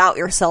that about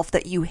yourself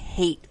that you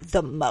hate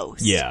the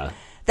most. Yeah,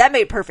 that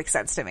made perfect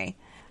sense to me.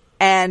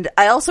 And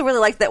I also really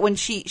like that when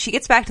she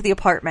gets back to the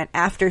apartment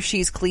after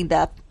she's cleaned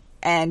up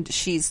and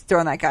she's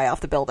thrown that guy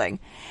off the building,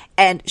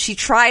 and she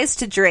tries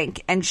to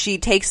drink, and she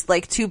takes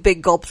 2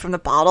 big gulps from the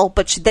bottle,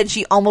 but then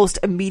she almost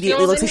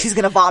immediately looks like she's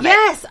gonna vomit.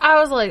 Yes,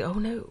 I was like, oh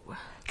no,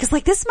 because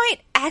this might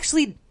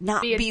actually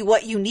not be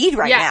what you need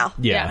right now.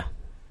 Yeah,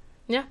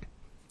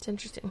 it's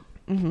interesting.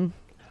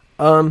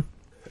 So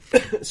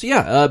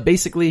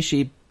basically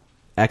she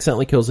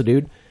accidentally kills a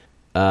dude,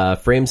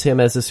 frames him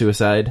as a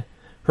suicide.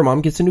 Her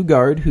mom gets a new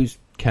guard who's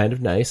kind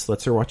of nice,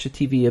 lets her watch the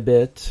TV a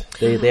bit.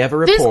 They have a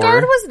rapport. This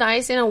guard was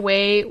nice in a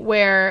way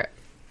where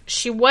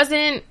she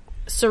wasn't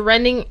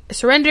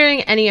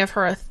surrendering any of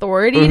her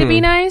authority to be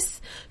nice.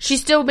 She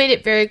still made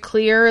it very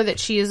clear that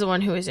she is the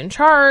one who is in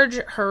charge.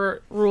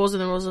 Her rules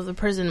and the rules of the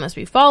prison must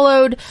be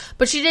followed.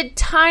 But she did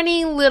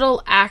tiny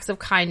little acts of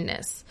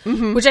kindness,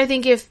 which I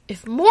think if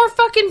more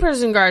fucking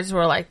prison guards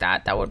were like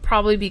that, that would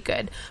probably be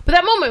good. But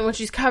that moment when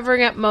she's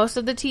covering up most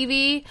of the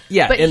TV,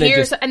 but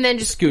and then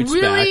just scoots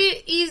really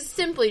back.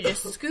 simply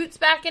just scoots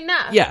back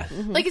enough. Yeah.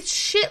 It's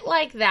shit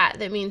like that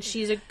means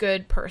she's a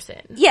good person.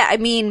 Yeah, I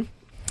mean,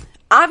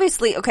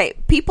 obviously, okay,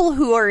 people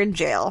who are in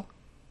jail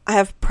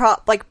have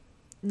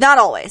not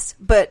always,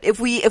 but if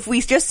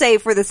we just say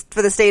for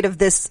the state of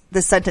this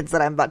sentence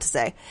that I'm about to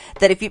say,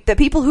 that the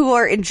people who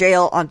are in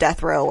jail on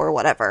death row or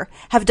whatever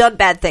have done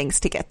bad things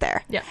to get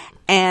there. Yeah.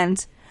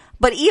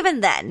 But even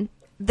then,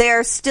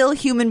 they're still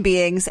human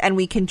beings, and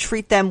we can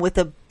treat them with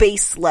a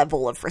base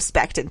level of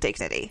respect and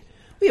dignity.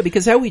 Yeah,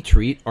 because how we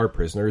treat our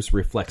prisoners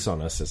reflects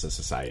on us as a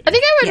society. I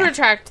think I would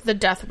retract the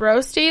death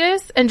row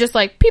status and just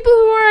people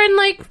who are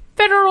in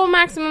federal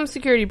maximum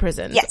security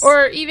prisons. Yes.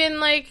 Or even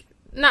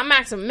not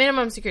maximum,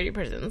 minimum security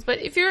prisons. But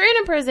if you're in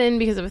a prison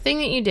because of a thing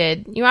that you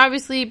did, you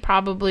obviously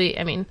probably,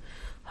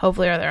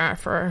 hopefully are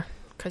there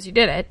because you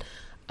did it.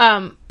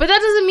 But that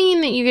doesn't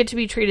mean that you get to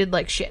be treated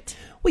like shit.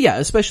 Well, yeah,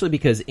 especially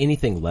because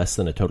anything less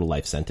than a total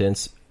life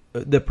sentence,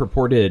 the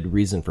purported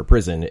reason for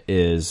prison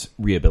is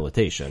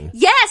rehabilitation.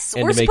 Yes,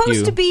 we're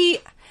supposed to be.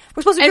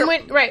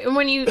 And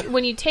when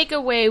you take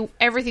away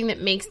everything that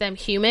makes them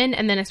human,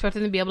 and then expect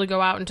them to be able to go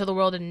out into the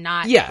world and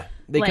not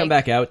They like, come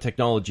back out.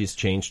 Technology's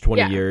changed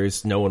 20 Yeah.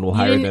 years. No one will You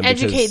hire didn't them.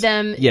 educate because,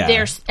 them. Yeah.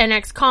 They're an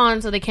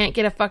ex-con, so they can't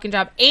get a fucking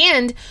job.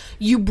 And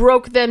you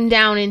broke them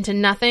down into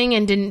nothing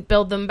and didn't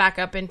build them back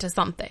up into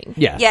something.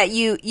 Yeah. Yeah,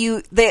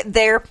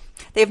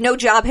 they have no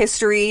job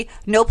history.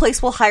 No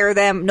place will hire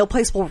them. No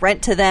place will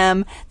rent to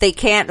them. They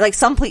can't, like,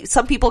 some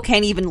people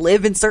can't even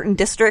live in certain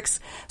districts.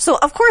 So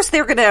of course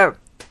they're gonna,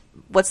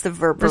 what's the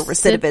verb for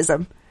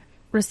recidivism?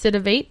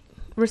 Recidivate?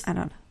 I don't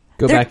know.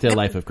 Go They're- back to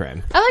Life of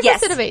Crime. I like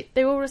Yes. recidivate.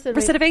 They will recidivate.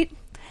 Recidivate?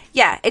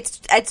 Yeah,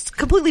 it's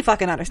completely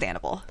fucking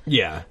understandable.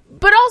 Yeah.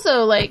 But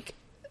also, like,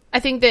 I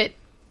think that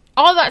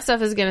all that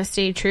stuff is going to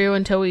stay true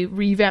until we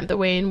revamp the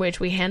way in which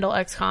we handle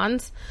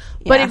ex-cons.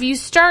 But Yeah. if you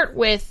start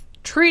with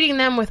treating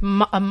them with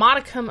a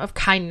modicum of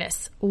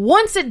kindness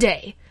once a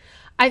day,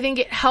 I think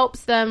it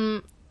helps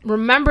them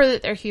remember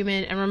that they're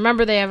human and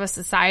remember they have a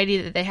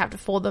society that they have to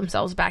fold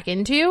themselves back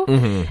into,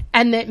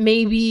 and that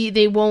maybe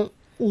they won't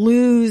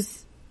lose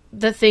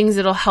the things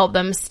that'll help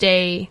them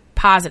stay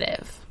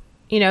positive.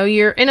 You know,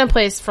 you're in a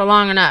place for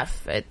long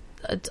enough.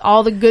 It's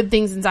all the good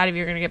things inside of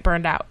you are going to get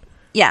burned out.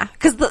 Yeah,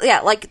 because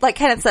like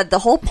Kenneth said, the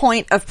whole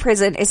point of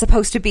prison is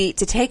supposed to be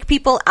to take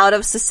people out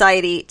of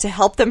society, to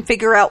help them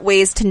figure out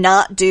ways to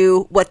not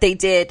do what they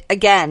did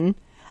again,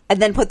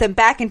 and then put them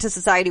back into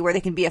society where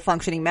they can be a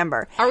functioning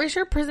member. Are we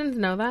sure prisons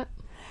know that?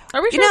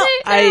 Are we You sure know,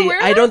 they're aware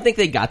of I that? don't think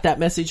they got that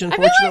message, I feel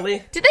unfortunately.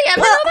 like, did they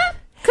ever Well- know that?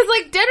 Because,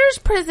 like, debtors'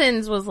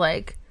 prisons was,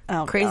 like,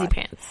 Oh, crazy God.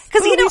 pants.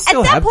 Because Well, we at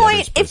still that have point,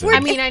 debtors' if prison. we're I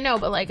mean, I know,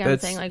 but, like, I'm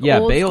That's- saying, like, yeah,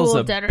 old bail's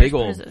school a debtors' big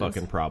old prisons.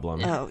 fucking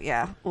problem. oh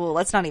yeah, well,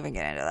 let's not even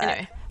get into that.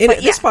 Anyway. And But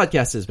this yeah.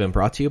 podcast has been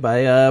brought to you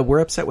by We're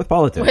Upset with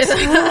Politics.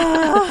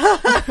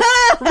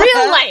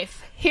 Real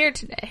life here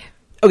today.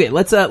 Okay,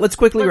 let's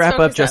quickly Let's wrap up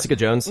focus up. Jessica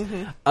Jones.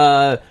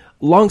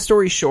 Long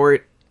story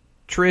short,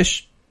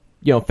 Trish,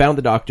 found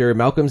the doctor.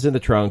 Malcolm's in the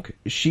trunk.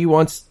 She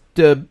wants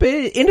to.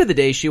 End of the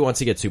day, she wants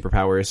to get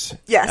superpowers.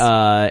 Yes.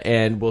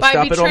 And we'll By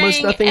stop at almost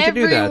betraying nothing to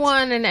do that.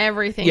 everyone and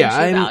everything Yeah, she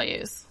I'm-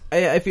 values.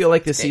 I feel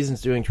like this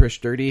season's doing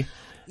Trish dirty.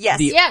 Yes.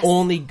 The Yes.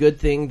 only good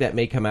thing that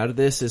may come out of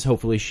this is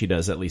hopefully she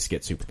does at least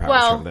get superpowers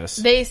Well, from this.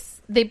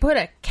 they put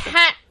a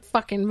cat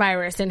fucking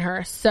virus in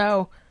her,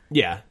 so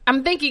Yeah.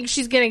 I'm thinking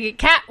she's gonna get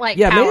cat-like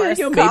Yeah, powers.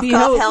 maybe Cough, maybe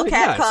cough, hell, Hellcat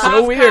yeah, cough. so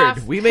Cough, weird.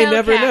 cough, We may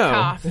never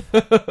Hellcat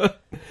know.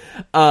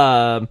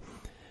 cough.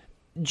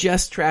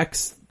 Jess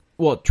tracks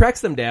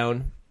them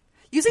down.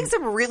 Using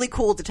some really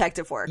cool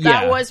detective work.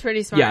 That was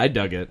pretty smart. Yeah, I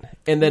dug it.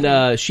 And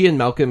then she and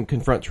Malcolm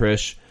confront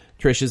Trish.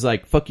 Trish is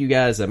like, fuck you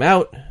guys, I'm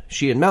out.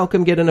 She and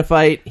Malcolm get in a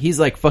fight. He's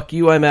like, fuck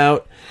you, I'm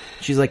out.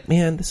 She's like,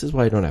 man, this is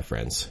why I don't have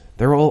friends.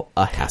 They're all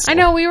a hassle. I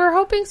know, we were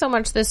hoping so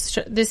much this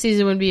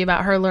season would be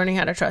about her learning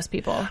how to trust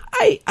people.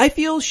 I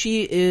feel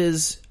she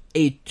is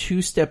a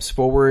 2 steps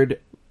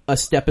forward, a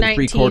step and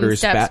 19 3/4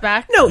 steps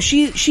back? No,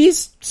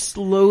 she's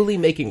slowly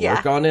making Yeah.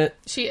 work on it.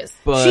 She is.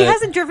 But She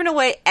hasn't driven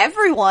away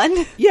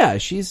everyone. yeah,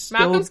 she's still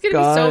Malcolm's gonna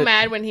got... be so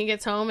mad when he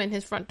gets home and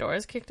his front door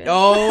is kicked in.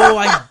 Oh,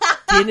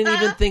 I didn't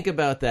even think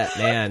about that,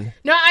 man.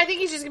 No, I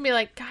think he's just gonna be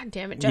like, God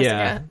damn it, Jessica.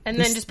 Yeah, And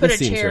this- then just put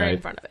this a seems chair in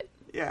right. front of it.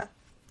 Yeah.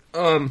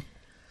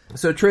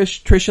 So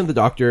Trish and the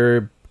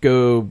doctor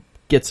go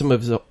get some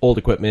of his old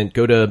equipment,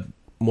 go to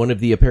one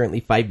of the apparently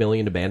 5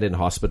 million abandoned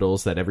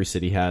hospitals that every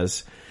city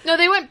has. No,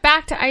 they went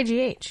back to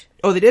IGH.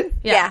 Oh, they did?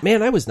 Yeah.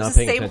 Man, I was not It's the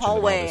paying same attention. to all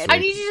hallway. this I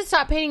week. need you to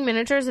stop painting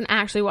miniatures and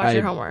actually watch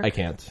your homework. I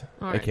can't.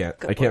 All right,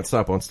 I can't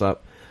stop, won't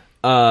stop.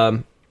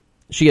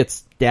 She gets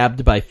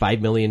stabbed by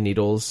 5 million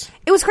needles.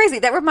 It was crazy.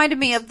 That reminded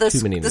me of the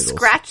Too many needles.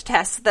 scratch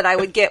tests that I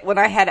would get when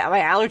I had my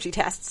allergy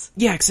tests.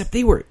 Yeah, except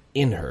they were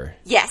in her.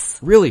 Yes.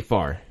 Really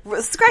far.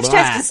 Scratch Blah.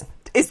 test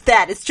is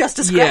that. It's just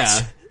a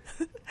scratch.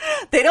 Yeah.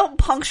 They don't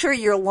puncture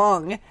your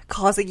lung,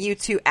 causing you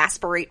to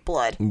aspirate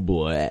blood.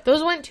 Blech.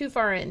 Those went too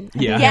far in. I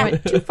think Yeah. they Yeah.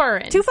 went too far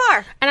in. Too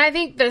far. And I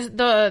think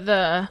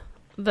the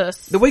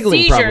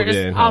wiggling seizure probably just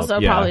didn't help, also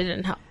yeah. probably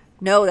didn't help.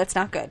 No, that's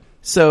not good.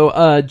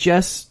 So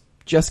Jess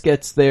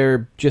gets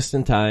there just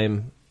in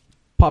time,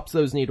 pops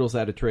those needles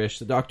out of Trish.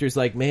 The doctor's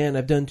like, man,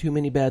 I've done too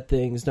many bad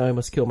things. Now I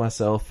must kill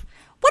myself.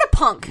 What a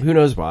punk. Who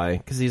knows why,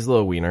 because he's a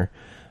little wiener.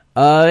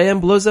 And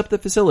blows up the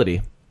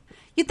facility.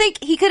 You'd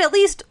think he could at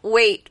least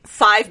wait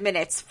 5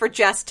 minutes for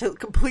Jess to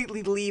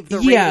completely leave the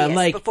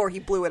radius before he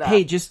blew it up.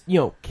 Hey, just,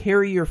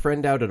 carry your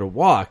friend out at a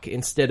walk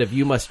instead of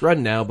you must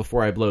run now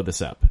before I blow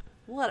this up.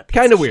 What a piece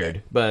Kind of shit.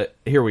 weird, but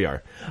here we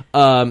are.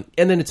 And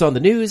then it's on the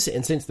news,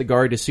 and since the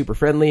guard is super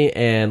friendly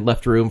and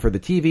left room for the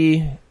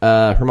TV,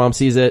 her mom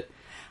sees it.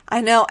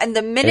 I know, and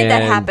the minute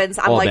that And happens,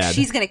 I'm all like, bad.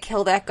 she's going to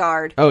kill that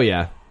guard. Oh,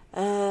 yeah.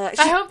 I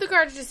hope the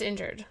guard's just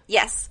injured.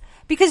 Yes.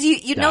 Because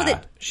you know Nah,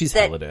 that she's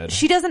that hella dead.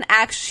 she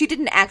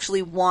didn't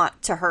actually want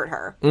to hurt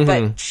her, Mm-hmm.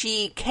 but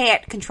she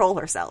can't control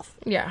herself.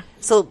 Yeah.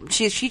 So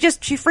she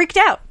freaked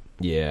out.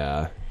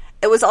 Yeah.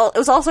 It was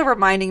also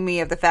reminding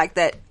me of the fact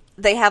that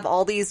they have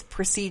all these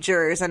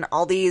procedures and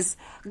all these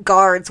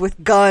guards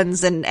with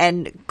guns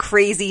and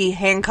crazy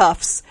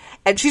handcuffs,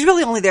 and she's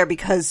really only there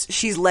because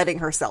she's letting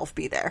herself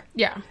be there.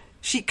 Yeah.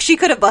 She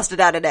could have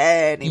busted out at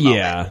any moment.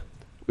 Yeah.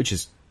 Which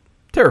is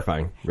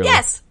terrifying, really.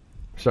 Yes.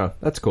 So,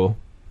 that's cool.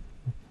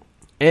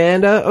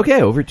 And,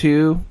 okay, over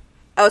to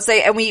I would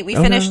say, and we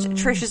finished.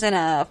 Trish is in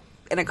a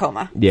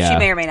coma. Yeah. She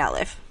may or may not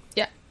live.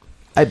 Yeah.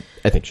 I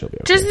think she'll be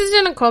okay. Trish is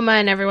in a coma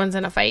and everyone's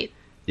in a fight.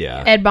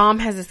 Yeah. Ed Baum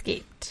has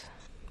escaped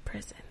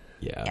prison.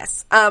 Yeah.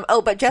 Yes.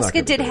 But Jessica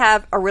gonna be did great.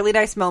 have a really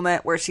nice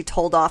moment where she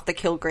told off the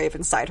Kilgrave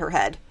inside her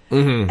head.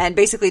 And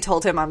basically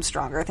told him, I'm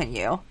stronger than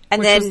you. And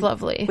Which then, was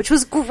lovely. Which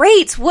was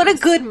great. What a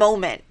good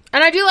moment.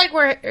 And I do like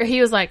where he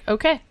was like,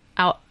 okay,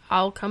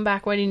 I'll come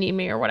back when you need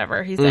me or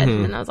whatever he said.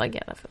 And I was like,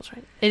 yeah, that feels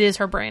right. It is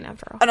her brain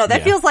after all. Oh no,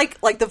 that Yeah. feels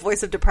like the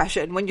voice of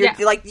depression when you're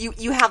Yeah. like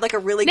you have like a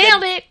really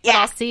Nailed good, it. Yeah.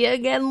 I'll see you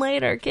again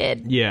later,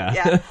 kid. Yeah.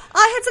 Yeah.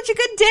 I had such a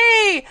good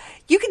day.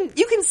 You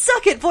can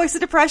suck it, voice of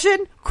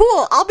depression.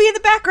 Cool. I'll be in the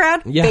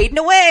background, Yeah. fading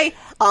away.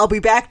 I'll be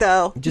back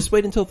though. Just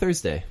wait until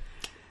Thursday.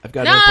 I've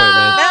got No! an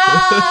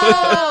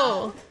appointment.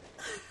 Oh!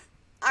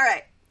 All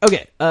right.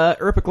 Okay,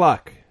 Earp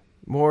Clock.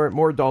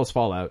 More dolls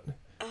fallout.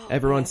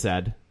 Everyone's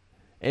sad.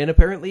 And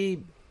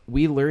apparently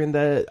we learned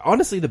that,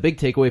 honestly, the big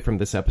takeaway from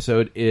this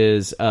episode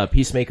is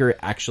Peacemaker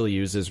actually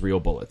uses real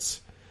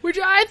bullets. Which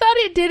I thought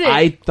it didn't.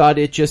 I thought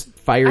it just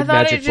fired I thought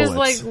magic it just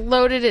bullets. like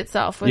loaded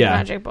itself with Yeah.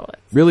 magic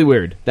bullets. Really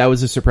weird. That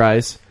was a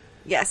surprise.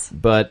 Yes.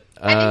 But,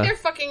 I think they're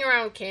fucking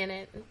around with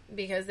canon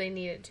because they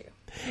needed to.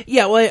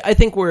 yeah, well, I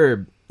think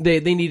they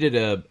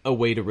needed a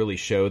way to really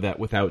show that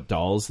without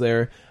dolls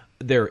there,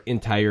 their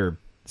entire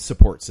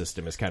support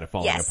system is kind of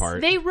falling Yes. apart.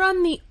 They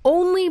run the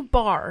only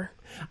bar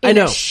in I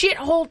know. a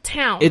shithole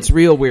town. It's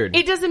real weird.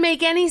 It doesn't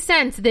make any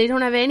sense. They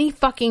don't have any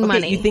fucking Okay,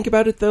 money. you think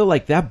about it, though,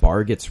 like, that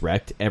bar gets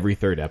wrecked every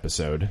third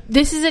episode.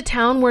 This is a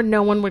town where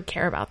no one would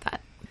care about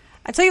that.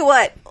 I tell you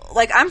what,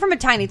 like I'm from a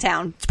tiny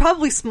town. It's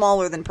probably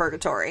smaller than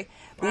Purgatory.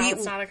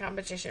 It's not a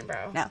competition,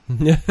 bro.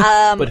 No.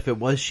 But if it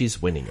was,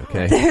 she's winning,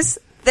 okay?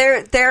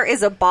 There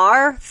is a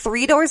bar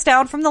 3 doors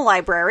down from the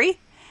library,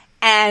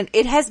 and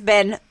it has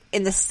been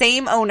in the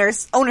same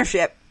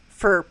ownership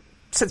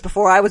since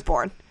before I was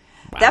born.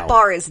 That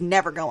bar is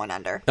never going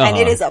under, and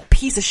it is a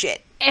piece of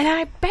shit. And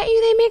I bet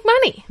you they make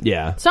money.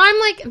 Yeah. So I'm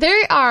like,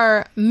 they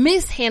are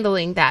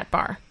mishandling that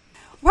bar.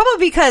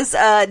 Probably because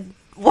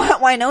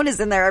Wynonna's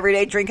in there every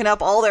day drinking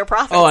up all their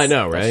profits. Oh, I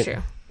know, right? That's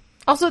true.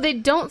 Also, they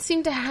don't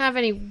seem to have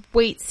any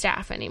wait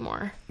staff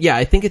anymore. Yeah,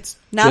 I think it's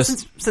Not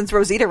just, since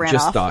Rosita ran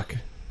just off. Doc.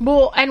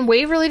 Well, and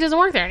Waverly doesn't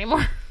work there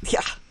anymore. Yeah.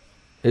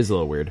 It is a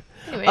little weird.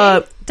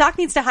 Anyway. Doc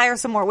needs to hire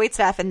some more wait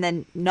staff and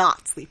then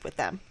not sleep with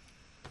them.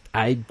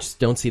 I just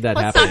don't see that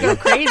Let's not happening.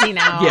 go crazy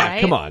now, Yeah,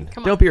 right? come on.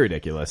 Don't be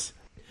ridiculous.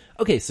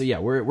 Okay, so yeah,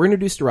 we're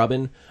introduced to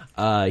Robin.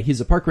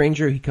 He's a park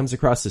ranger. He comes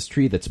across this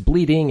tree that's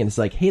bleeding, and it's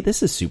like, hey,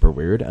 this is super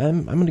weird.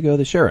 I'm going to go to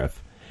the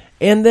sheriff.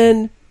 And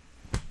then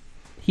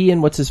he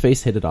and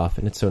what's-his-face hit it off,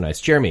 and it's so nice.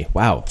 Jeremy,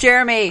 wow.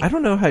 Jeremy. I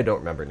don't know how I don't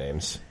remember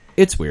names.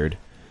 It's weird.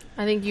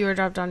 I think you were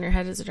dropped on your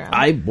head as a child.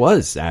 I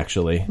was,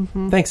 actually.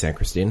 Thanks, Aunt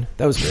Christine.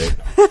 That was great.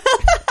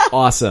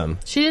 Awesome.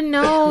 She didn't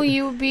know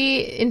you would be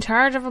in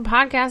charge of a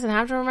podcast and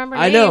have to remember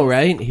names. I know,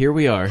 right? Here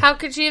we are. How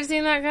could she have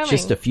seen that coming?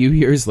 Just a few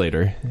years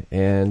later,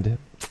 and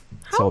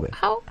it's all bad.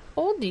 How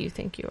old do you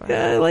think you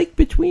are? Like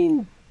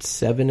between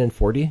 7 and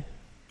 40.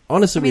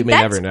 Honestly, we may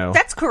That's- never know.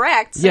 That's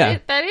correct. Yeah.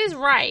 That is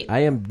right. I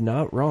am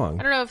not wrong.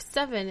 I don't know if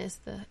 7 is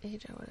the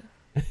age I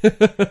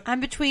would have.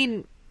 I'm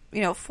between,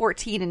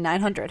 14 and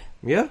 900.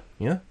 Yeah.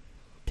 I'm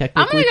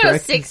Technically going to go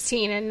correct.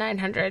 16 and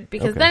 900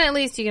 because Okay. then at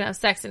least you can have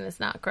sex and it's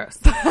not gross.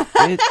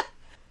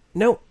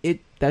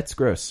 That's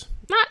gross.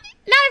 Not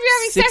if you're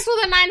having Six- sex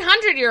with a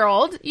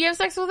 900-year-old. You have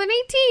sex with an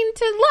 18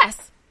 to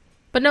less.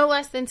 But no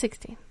less than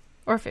 16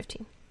 or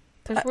 15.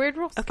 There's weird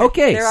rules.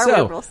 Okay, There are so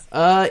weird rules.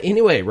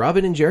 anyway,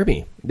 Robin and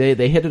Jeremy,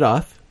 they hit it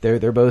off.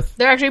 They're both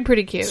They're actually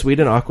pretty cute sweet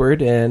and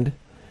awkward, and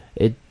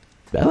I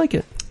like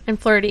it. and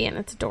flirty, and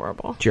it's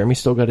adorable. Jeremy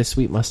still got his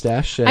sweet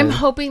mustache. And I'm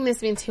hoping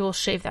this means he will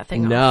shave that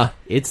thing off. nah,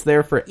 it's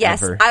there forever.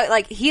 Yes.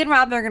 He and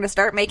Robin are going to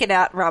start making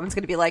out. Robin's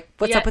going to be like,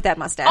 what's Yeah. up with that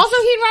mustache? Also,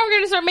 he and Rob are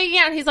going to start making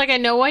out. And he's like, I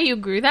know why you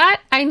grew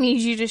that. I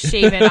need you to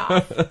shave it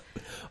off.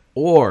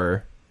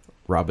 Or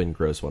Robin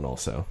grows one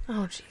also.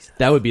 Oh, Jesus.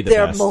 That would be the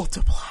they're best.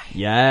 multiplying.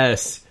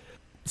 Yes.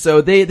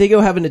 So they go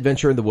have an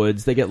adventure in the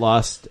woods. They get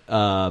lost.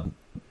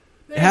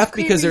 Half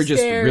because they're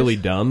just stairs. really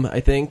dumb,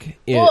 I think.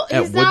 Well,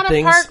 at he's wood not a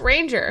things. park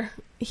ranger.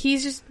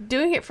 He's just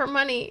doing it for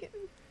money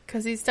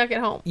because he's stuck at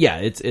home. Yeah,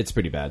 it's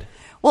pretty bad.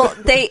 Well,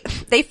 they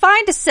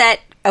find a set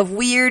of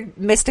weird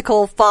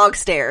mystical fog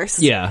stairs.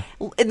 Yeah.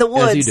 In the As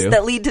you woods do.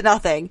 that lead to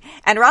nothing.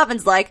 And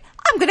Robin's like,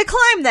 I'm going to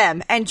climb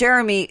them. And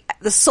Jeremy,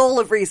 the soul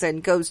of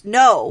reason, goes,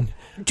 no,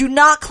 do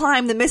not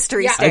climb the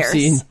mystery Yeah. stairs. I've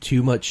seen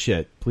too much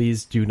shit.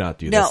 Please do not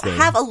do No, this thing.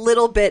 have a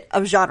little bit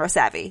of genre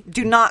savvy.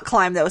 Do not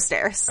climb those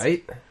stairs.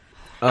 Right?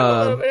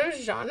 A little bit of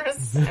genre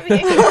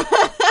savvy.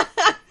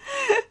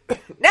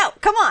 No,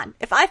 come on.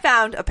 If I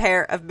found a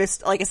pair of a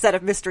set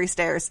of mystery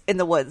stairs in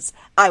the woods,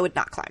 I would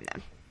not climb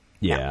them.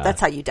 Yeah. No,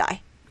 that's how you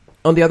die.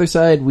 On the other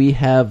side, we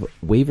have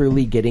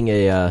Waverly getting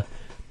a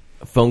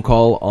phone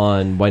call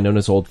on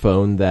Wynonna's old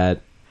phone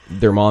that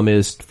their mom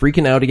is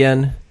freaking out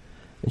again.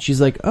 And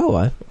she's like, oh,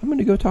 I'm going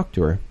to go talk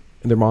to her.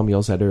 And their mom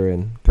yells at her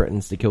and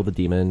threatens to kill the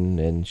demon.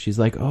 And she's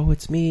like, oh,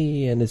 it's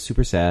me. And is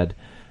super sad.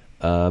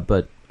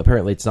 But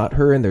apparently it's not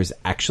her, and there's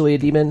actually a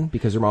demon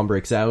because her mom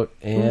breaks out.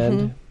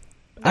 And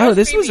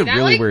this was a That,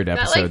 really like, weird that,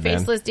 episode. like,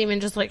 faceless demon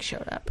just like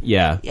showed up.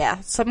 Yeah, Yeah,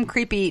 some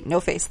creepy no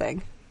face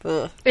thing.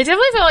 Ugh. It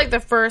definitely felt like the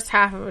first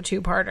half of a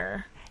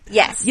two-parter.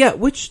 Yes. yeah.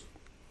 Which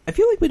I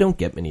feel like we don't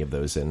get many of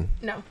those in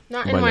No,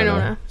 not in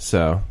Winona.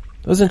 So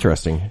that was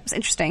interesting. It's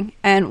interesting.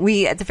 And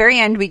we, at the very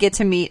end, we get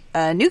to meet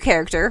a new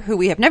character who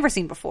we have never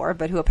seen before,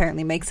 but who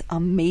apparently makes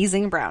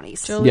amazing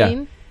brownies.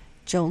 Jolene.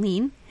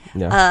 Jolene.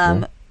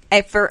 Yeah.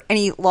 And for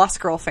any Lost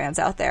Girl fans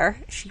out there,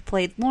 she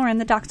played Lauren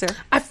the Doctor.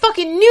 I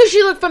fucking knew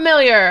she looked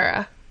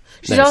familiar.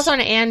 She's Nice. also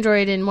an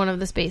android in one of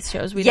the space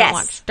shows we Yes. don't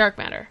watch. Dark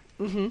Matter.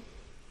 Mm-hmm.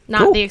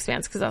 Not Cool. The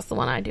Expanse, because that's the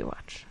one I do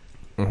watch.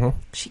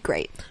 She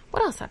great.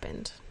 What else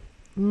happened?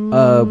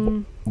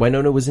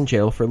 Winona was in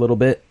jail for a little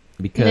bit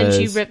And because then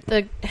she ripped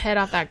the head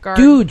off that guard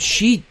dude,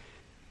 she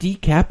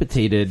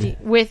decapitated.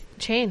 with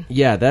chain.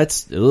 Yeah,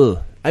 that's ugh.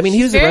 I mean,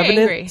 he was a very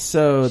revenant, angry.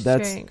 so She's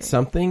that's very angry.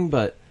 something.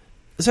 But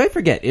so I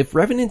forget if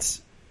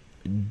revenants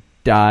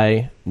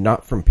die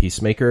not from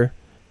Peacemaker,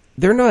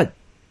 they're not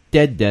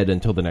dead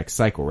until the next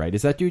cycle, right?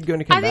 Is that dude going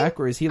to come back,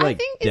 or is he like I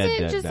think dead?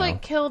 isn't it just now?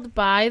 like killed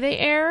by the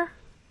air?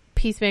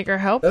 Peacemaker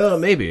help. Oh,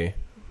 maybe.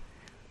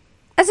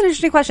 That's an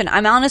interesting question.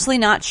 I'm honestly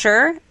not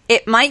sure.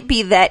 It might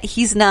be that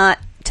he's not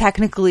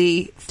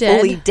technically Dead.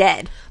 fully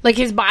dead. Like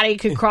his body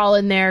could crawl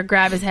in there,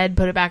 grab his head,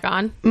 put it back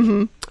on.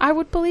 Mm-hmm. I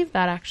would believe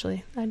that,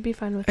 actually. I'd be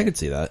fine with I it. could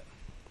see that.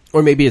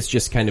 Or maybe it's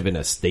just kind of in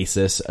a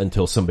stasis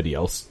until somebody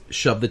else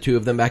shoved the two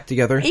of them back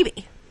together.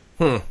 Maybe.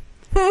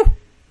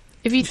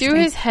 If you threw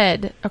his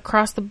head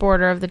across the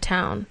border of the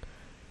town,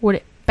 would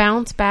it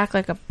bounce back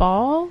like a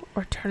ball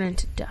or turn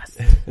into dust?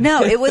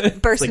 No, it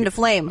would burst like into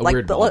flame, a like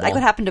weird ball. what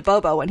happened to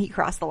Bobo when he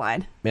crossed the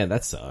line. Man,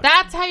 that sucks.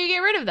 That's how you get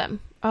rid of them.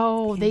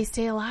 Oh, they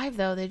stay alive,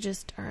 though. They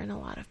just are in a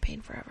lot of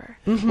pain forever.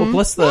 Well,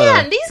 plus the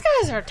Man, these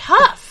guys are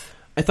tough.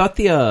 I thought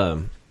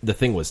the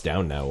thing was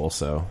down now.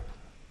 Also,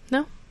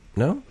 No,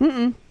 no.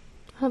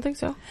 I don't think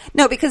so.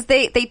 No, because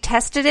they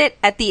tested it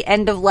at the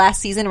end of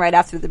last season, right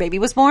after the baby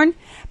was born,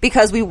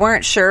 because we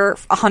weren't sure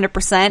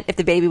 100% if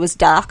the baby was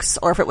Doc's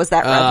or if it was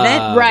that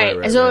revenant.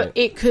 Right. So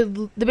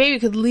right. the baby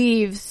could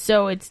leave,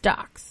 so it's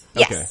Doc's.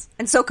 Yes, Okay.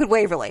 and so could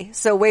Waverly.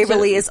 So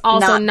Waverly So is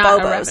also not a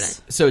Bobo's.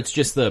 revenant. So it's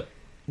just the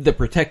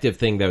protective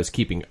thing that was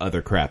keeping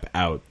other crap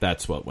out.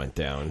 That's what went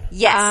down.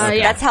 Yes, Okay.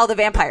 that's how the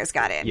vampires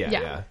got in. Yeah.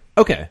 Yeah.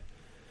 Okay.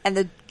 And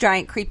the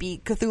giant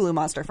creepy Cthulhu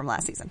monster from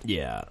last season.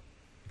 Yeah.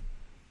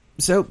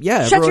 So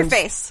yeah, Shut your everyone's-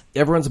 face.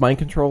 Everyone's mind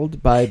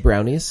controlled by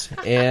brownies,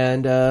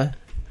 and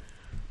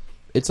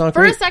it's not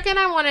For great. a second,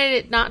 I wanted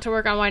it not to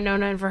work on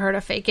Winona and for her to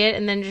fake it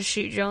and then just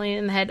shoot Jolene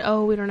in the head.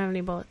 Oh, we don't have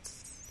any bullets.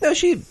 No,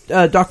 she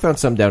Doc found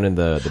some down in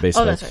the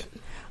basement. Oh, that's right.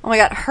 Oh my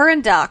god, her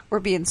and Doc were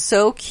being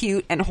so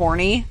cute and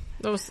horny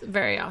That was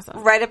very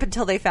awesome. right up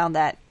until they found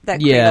that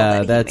cradle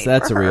Yeah, that he made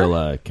that's for a her.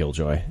 real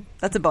killjoy.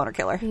 That's a boner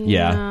killer.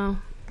 Yeah. No.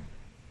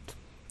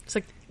 It's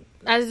like,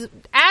 as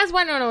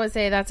Winona would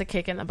say, that's a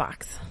kick in the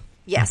box.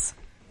 Yes.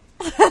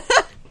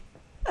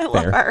 I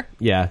love Fair. her.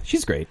 Yeah,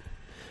 she's great.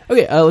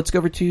 Okay, let's go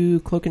over to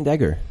Cloak and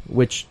Dagger,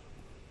 which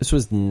this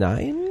was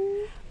 9.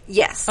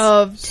 Yes.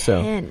 Of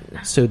So 10.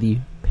 so the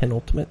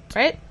penultimate.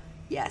 Right?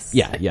 yes.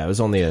 Yeah, it was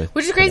only a.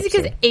 Which is crazy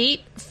because episode.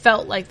 8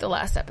 felt like the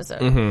last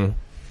episode. Mm-hmm.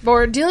 But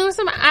we're dealing with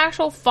some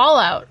actual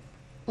fallout.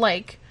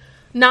 Like,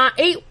 not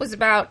 8 was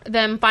about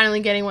them finally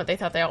getting what they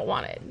thought they all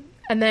wanted.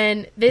 And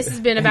then this has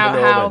been about And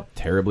it all how... went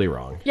terribly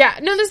wrong. Yeah,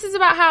 no, this is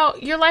about how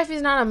your life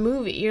is not a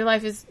movie. Your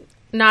life is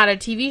not a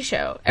TV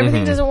show.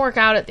 Everything doesn't work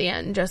out at the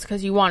end just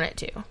because you want it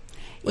to.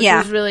 Which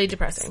Yeah. is really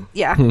depressing.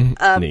 Yeah.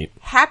 Neat.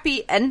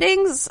 Happy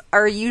endings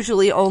are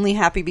usually only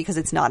happy because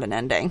it's not an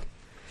ending.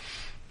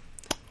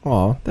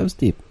 Aw, that was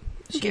deep.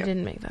 She you.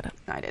 didn't make that up.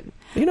 I did.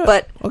 You know,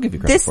 But I'll give you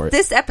credit this for it.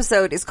 this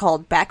episode is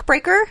called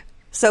Backbreaker,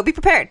 so be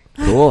prepared.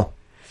 Cool.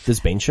 Does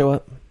Bane show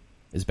up?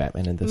 Is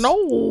Batman in this?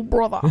 No,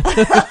 brother.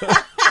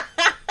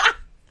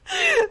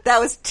 That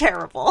was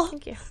terrible.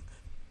 Thank you.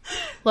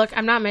 Look,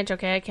 I'm not Mitch,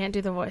 okay? I can't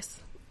do the voice.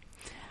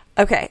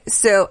 Okay,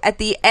 so at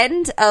the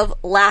end of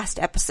last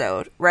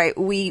episode, right,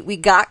 we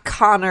got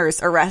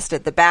Connors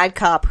arrested, the bad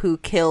cop who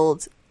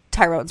killed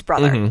Tyrone's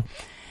brother.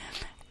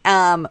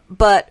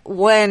 But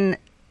when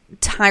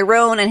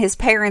Tyrone and his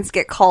parents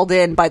get called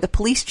in by the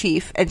police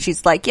chief, and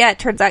she's like, yeah, it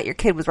turns out your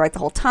kid was right the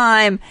whole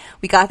time.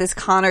 We got this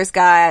Connors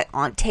guy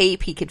on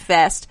tape. He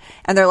confessed.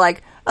 And they're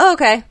like, oh,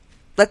 okay,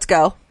 let's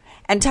go.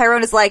 And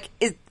Tyrone is like,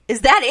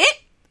 is that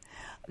it?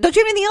 Don't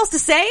you have anything else to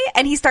say?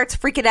 And he starts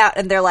freaking out,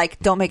 and they're like,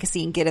 don't make a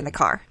scene, get in the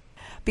car.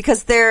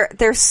 Because they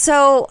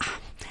don't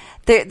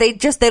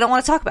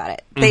want to talk about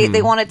it.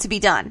 They want it to be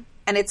done.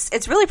 And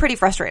it's really pretty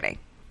frustrating.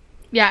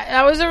 Yeah,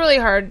 that was a really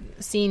hard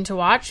scene to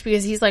watch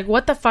because he's like,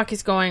 what the fuck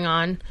is going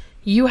on?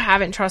 You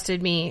haven't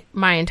trusted me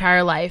my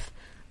entire life.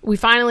 We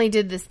finally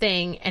did this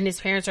thing, and his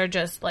parents are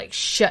just, like,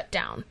 shut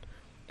down.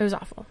 It was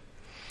awful.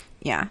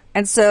 Yeah.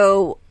 And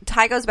so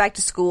Ty goes back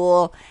to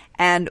school,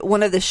 and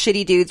one of the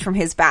shitty dudes from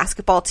his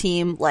basketball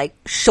team, like,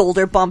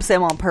 shoulder bumps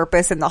him on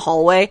purpose in the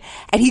hallway,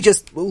 and he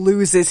just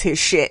loses his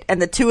shit.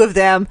 And the two of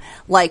them,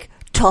 like,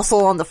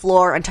 tussle on the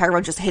floor, and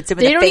Tyrone just hits him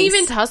in They the don't face.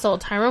 even tussle.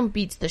 Tyrone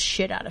beats the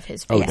shit out of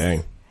his face. Oh,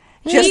 dang.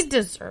 He Just-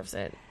 deserves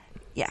it.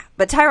 Yeah,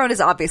 but Tyrone is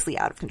obviously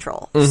out of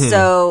control.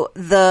 So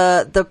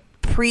the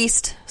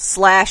priest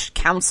 /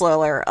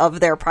 counselor of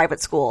their private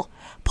school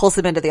pulls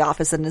him into the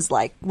office and is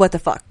like, "What the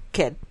fuck,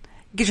 kid?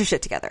 Get your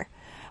shit together."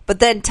 But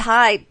then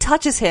Ty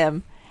touches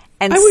him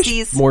and I wish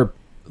sees more,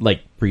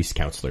 like, priest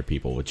counselor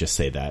people would just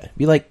say that.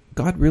 Be like,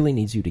 God really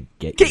needs you to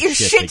get your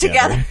shit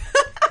together.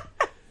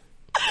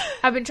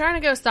 I've been trying to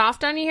go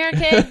soft on you here,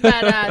 kid,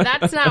 but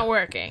that's not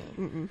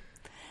working.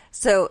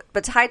 So,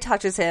 but Ty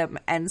touches him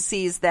and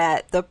sees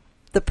that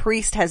the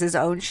priest has his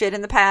own shit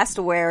in the past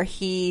where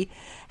he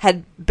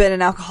had been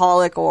an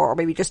alcoholic or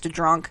maybe just a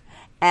drunk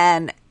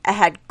and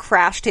had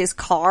crashed his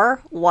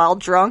car while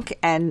drunk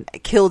and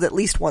killed at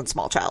least one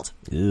small child.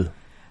 Ew.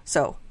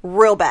 So,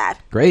 real bad.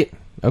 Great.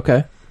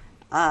 Okay.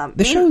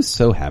 The show's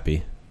so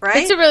happy. Right?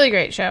 It's a really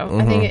great show.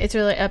 I think it's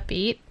really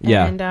upbeat.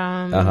 Yeah.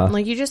 And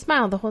like you just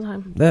smiled the whole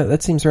time.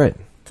 That seems right.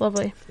 It's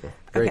lovely.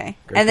 Great. Okay.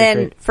 Great, and great, then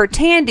great. for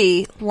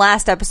Tandy,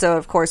 last episode,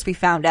 of course, we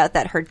found out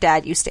that her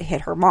dad used to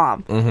hit her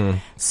mom. Mm-hmm.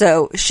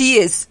 So she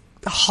is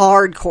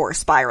hardcore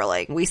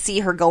spiraling. We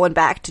see her going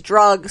back to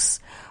drugs.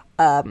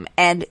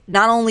 And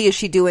not only is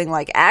she doing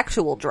like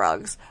actual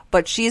drugs,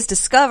 but she's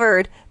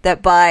discovered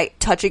that by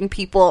touching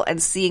people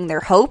and seeing their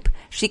hope,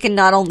 she can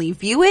not only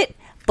view it,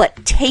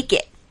 but take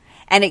it.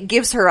 And it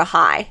gives her a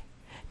high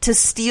to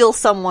steal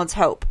someone's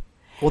hope.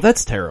 Well,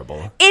 that's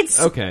terrible. It's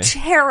Okay.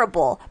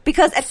 terrible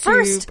because at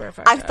first Super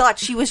fucked I up. thought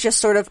she was just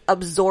sort of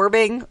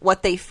absorbing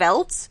what they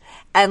felt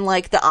and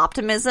like the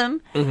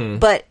optimism,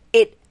 but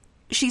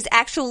she's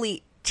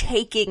actually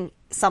taking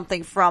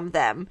something from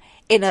them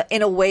in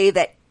a way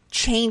that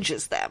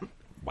changes them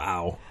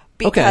Wow.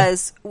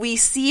 because we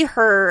see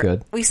her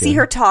Good.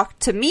 her talk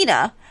to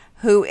Mina,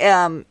 who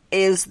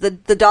is the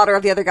daughter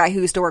of the other guy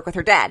who used to work with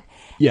her dad.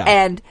 Yeah.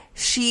 And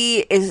she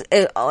is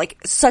like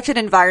such an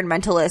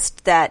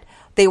environmentalist that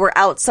they were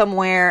out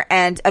somewhere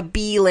and a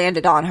bee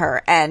landed on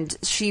her and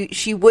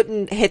she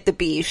wouldn't hit the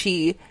bee.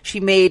 She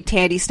made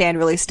Tandy stand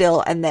really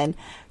still and then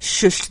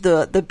shushed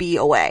the bee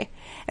away.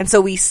 And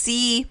so we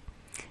see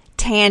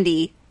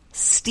Tandy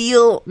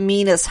steal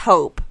Mina's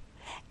hope.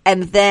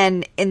 And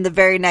then in the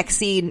very next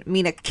scene,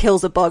 Mina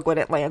kills a bug when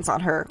it lands on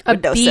her A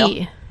windowsill.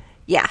 bee.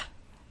 Yeah.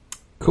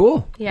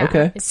 Cool. Yeah.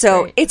 Okay. It's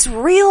So great. it's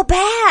real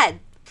bad.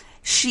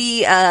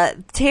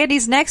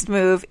 Tandy's next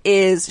move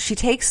is she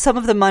takes some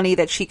of the money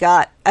that she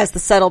got as the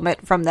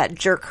settlement from that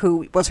jerk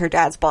who was her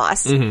dad's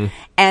boss.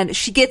 And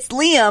she gets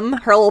Liam,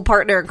 her little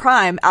partner in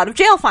crime, out of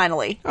jail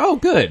finally. Oh,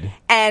 good.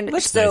 And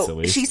That's nice, at so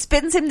least. she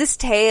spins him this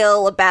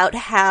tale about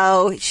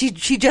how she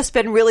just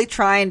been really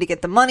trying to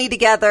get the money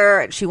together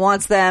and she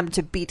wants them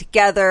to be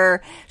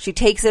together. She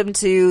takes him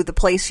to the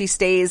place she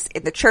stays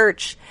in the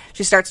church.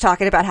 She starts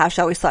talking about how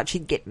she always thought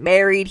she'd get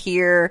married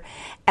here.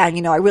 And,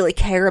 you know, I really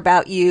care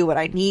about you and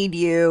I need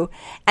you.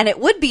 And it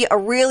would be a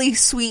really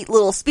sweet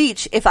little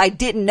speech if I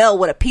didn't know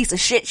what a piece of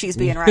shit she's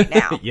being right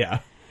now. Yeah.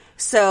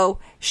 So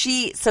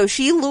she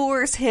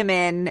lures him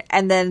in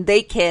and then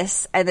they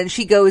kiss and then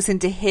she goes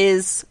into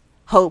his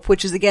hope,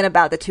 which is again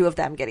about the two of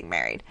them getting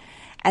married.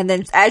 And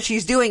then as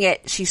she's doing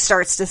it, she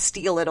starts to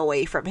steal it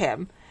away from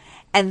him.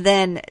 And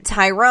then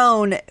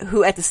Tyrone,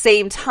 who at the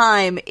same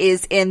time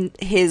is in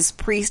his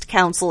priest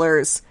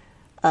counselor's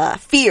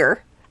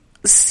fear,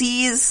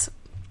 sees...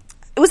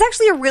 It was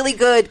actually a really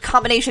good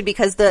combination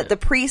because the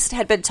priest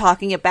had been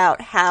talking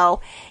about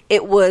how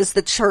it was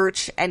the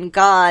church and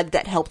God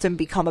that helped him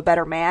become a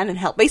better man and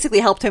basically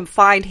helped him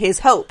find his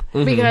hope.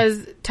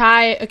 Because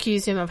Ty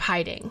accused him of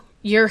hiding.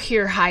 You're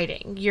here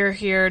hiding. You're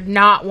here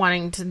not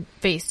wanting to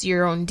face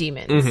your own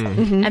demons.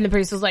 And the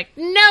priest was like,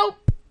 nope.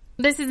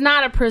 This is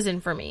not a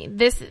prison for me.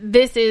 This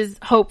is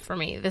hope for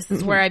me. This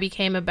is where I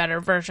became a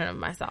better version of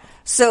myself.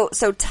 So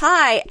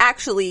Ty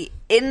actually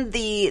in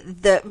the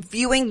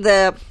viewing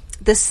the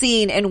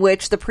scene in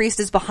which the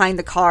priest is behind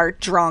the car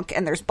drunk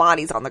and there's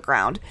bodies on the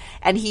ground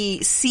and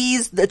he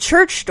sees the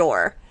church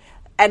door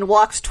and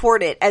walks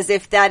toward it as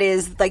if that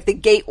is like the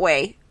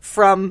gateway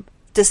from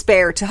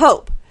despair to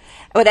hope.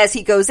 But as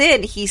he goes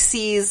in, he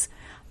sees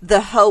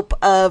the hope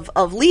of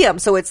Liam.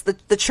 So it's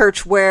the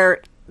church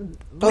where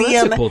Liam,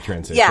 that's a cool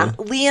transition. yeah,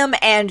 Liam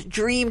and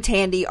Dream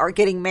Tandy are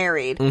getting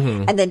married,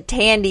 and then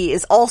Tandy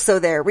is also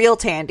there, real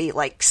Tandy,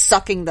 like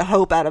sucking the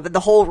hope out of it.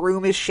 The whole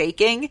room is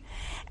shaking,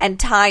 and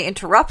Ty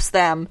interrupts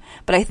them,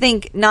 but I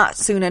think not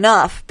soon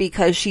enough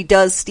because she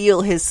does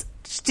steal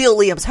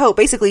Liam's hope.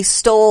 Basically,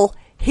 stole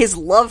his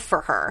love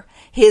for her,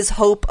 his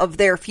hope of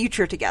their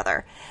future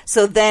together.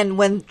 So then,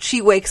 when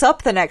she wakes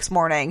up the next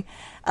morning,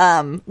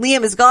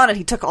 Liam is gone, and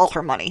he took all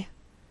her money.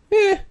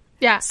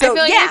 Yeah, So, I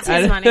feel like yeah. it's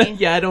his money.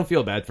 Yeah, I don't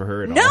feel bad for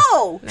her at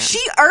all. No,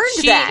 she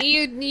earned that.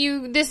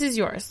 This is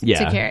yours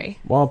Yeah. to carry.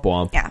 Womp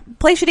womp. Yeah,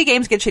 play shitty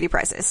games, get shitty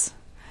prices,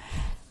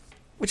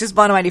 which is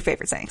one of my new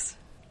favorite sayings.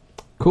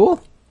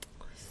 Cool.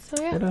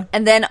 So yeah.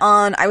 And then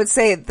I would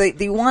say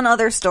the one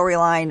other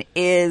storyline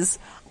is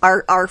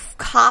our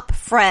cop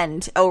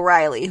friend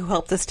O'Reilly, who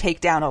helped us take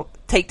down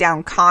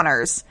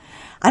Connors.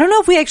 I don't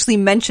know if we actually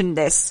mentioned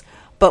this,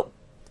 but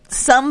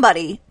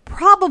somebody,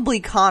 probably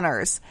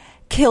Connors,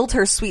 killed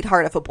her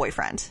sweetheart of a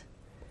boyfriend.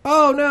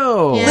 Oh,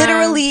 no. Yeah.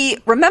 Literally,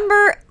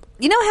 remember,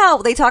 you know how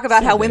they talk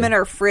about how women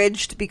are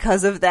fridged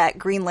because of that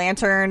Green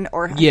Lantern?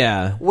 Or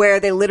Yeah. where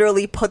they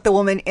literally put the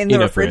woman in the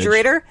In a fridge.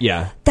 refrigerator?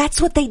 Yeah.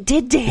 That's what they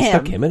did to him.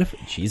 Stuck him in a...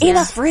 Jesus. In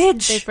a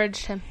fridge. They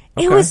fridged him.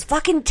 It Okay. was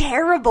fucking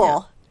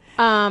terrible.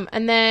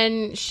 And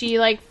then she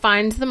like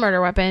finds the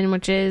murder weapon,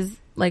 which is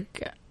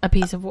like a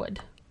piece of wood.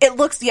 It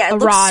looks, A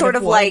looks rod sort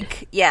of of wood.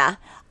 like,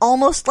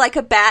 almost like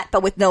a bat,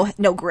 but with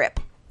no grip,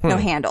 no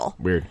handle.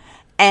 Weird.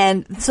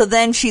 And so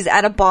then she's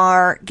at a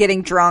bar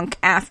getting drunk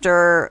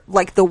after,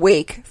 like, the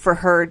wake for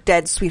her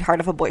dead sweetheart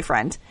of a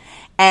boyfriend.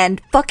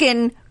 And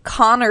fucking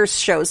Connors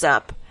shows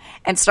up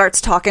and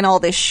starts talking all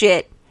this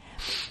shit.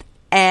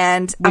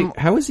 And, Wait,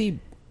 how is he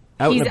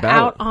out He's and about?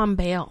 out on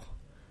bail.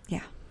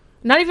 yeah.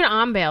 Not even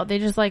on bail. They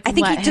just like I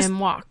think let he just- him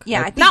walk.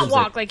 yeah, I think not he's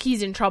walk like- like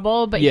he's in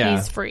trouble, but Yeah.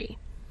 he's free.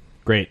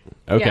 Great.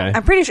 Okay. Yeah.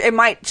 I'm pretty sure it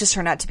might just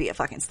turn out to be a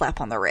fucking slap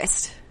on the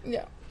wrist.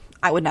 Yeah.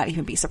 I would not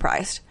even be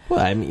surprised. Well,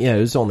 I mean, yeah, it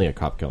was only a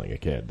cop killing a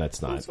kid.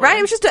 That's not... Right?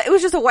 It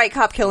was just a white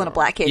cop killing a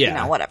black kid, you Yeah.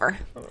 know, whatever.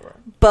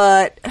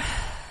 But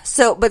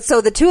so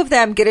the two of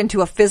them get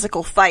into a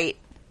physical fight,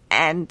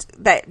 and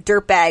that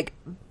dirtbag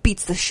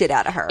beats the shit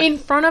out of her. In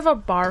front of a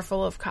bar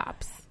full of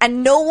cops.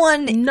 And no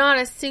one, Not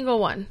a single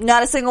one.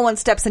 not a single one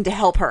steps in to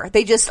help her.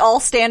 They just all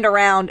stand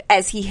around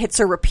as he hits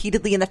her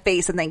repeatedly in the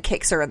face and then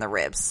kicks her in the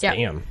ribs. Yeah.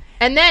 Damn.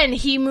 And then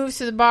he moves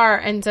to the bar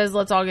and says,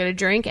 let's all get a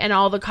drink. And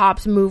all the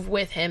cops move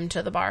with him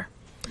to the bar.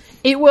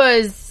 I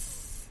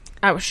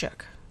was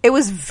shook. It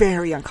was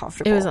very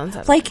uncomfortable. It was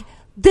unsettling. Like,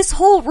 this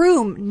whole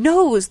room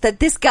knows that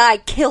this guy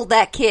killed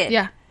that kid.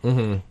 Yeah.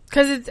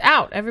 Because it's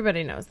out.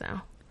 Everybody knows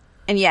now.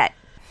 And yet,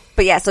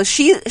 but yeah, so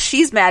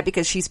she's mad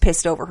because she's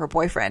pissed over her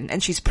boyfriend,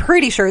 and she's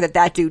pretty sure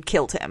that dude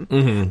killed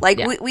him. Like,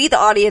 Yeah. we, the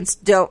audience,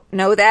 don't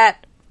know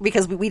that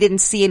because we didn't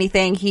see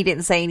anything, he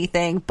didn't say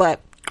anything, but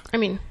I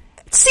mean,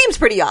 it seems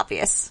pretty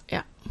obvious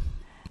yeah.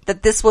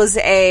 that this was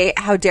a,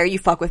 how dare you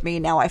fuck with me,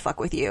 now I fuck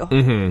with you.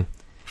 And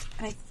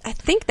I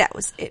think that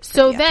was it. for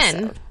So the then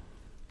episode.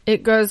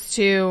 it goes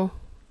to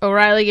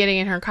O'Reilly getting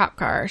in her cop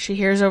car. She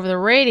hears over the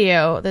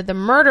radio that the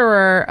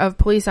murderer of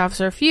police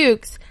officer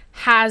Fuchs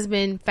has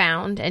been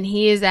found, and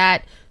he is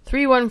at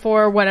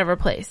 314 whatever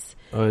place.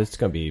 Oh, it's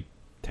gonna be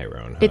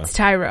Tyrone. Huh? It's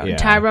Tyrone. Yeah.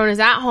 Tyrone is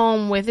at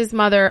home with his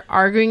mother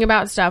arguing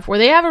about stuff where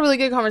they have a really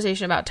good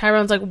conversation about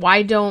Tyrone's like,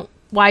 why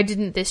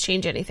didn't this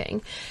change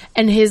anything?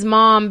 And his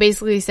mom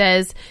basically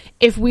says,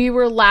 if we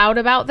were loud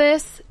about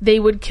this, they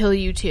would kill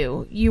you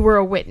too. You were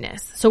a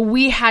witness. So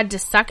we had to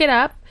suck it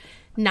up,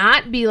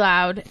 not be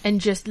loud, and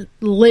just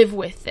live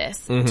with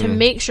this to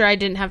make sure I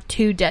didn't have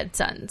two dead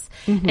sons.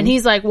 And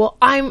he's like, well,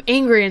 I'm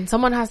angry and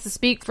someone has to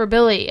speak for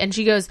Billy. And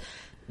she goes,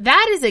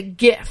 that is a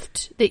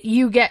gift that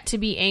you get to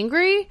be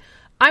angry.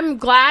 I'm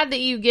glad that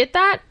you get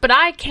that, but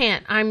I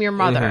can't. I'm your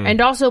mother.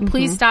 And also,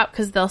 please stop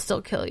because they'll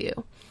still kill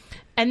you.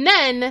 And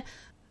then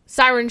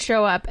sirens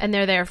show up and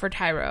they're there for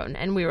Tyrone.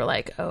 And we were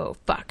like, oh,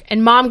 fuck.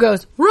 And mom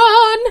goes,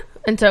 run!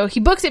 And so he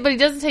books it, but he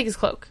doesn't take his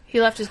cloak.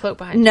 He left his cloak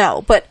behind.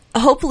 No, but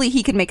hopefully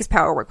he can make his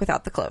power work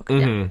without the cloak.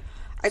 Yeah.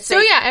 I'd So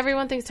say yeah,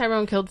 everyone thinks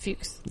Tyrone killed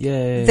Fuchs.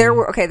 Yay. there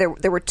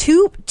were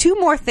two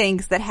more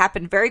things that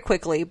happened very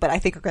quickly, but I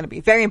think are going to be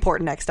very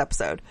important next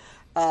episode.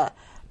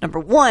 Number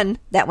one,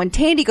 that when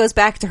Tandy goes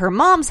back to her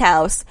mom's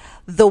house,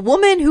 the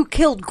woman who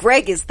killed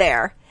Greg is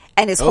there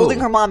and is holding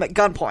her mom at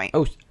gunpoint.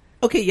 Oh,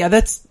 okay. Yeah,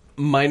 that's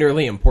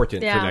minorly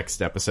important Yeah. for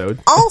next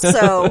episode.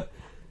 Also,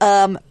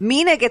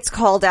 Mina gets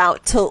called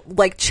out to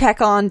like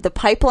check on the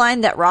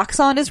pipeline that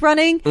Roxxon is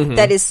running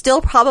that is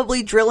still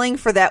probably drilling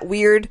for that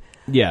weird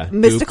Yeah.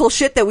 mystical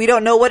shit that we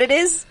don't know what it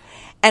is.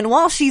 And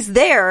while she's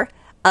there,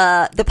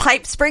 the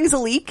pipe springs a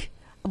leak,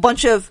 a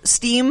bunch of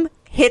steam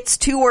hits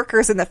two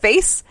workers in the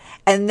face,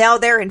 and now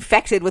they're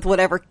infected with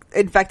whatever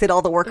infected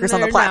all the workers on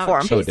the They're now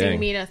platform. Oh, chasing dang.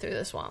 Mina through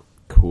the swamp.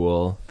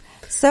 Cool.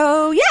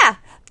 So yeah,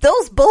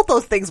 both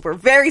those things were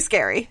very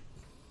scary.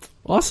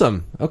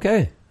 Awesome.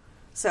 Okay.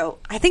 So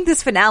I think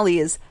this finale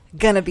is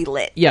gonna be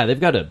lit. Yeah, they've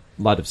got a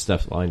lot of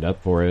stuff lined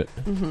up for it.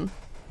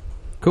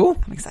 Cool.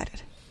 I'm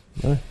excited.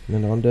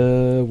 Then on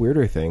to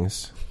weirder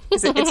things.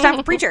 It's time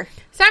for Preacher.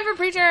 It's time for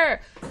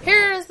Preacher.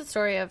 Here's the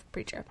story of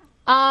Preacher.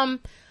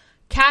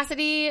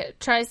 Cassidy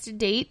tries to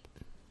date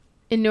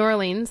in New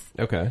Orleans.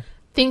 Okay.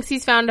 Thinks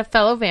he's found a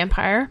fellow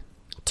vampire.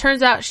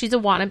 Turns out she's a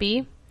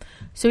wannabe.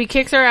 So he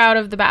kicks her out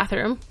of the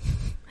bathroom.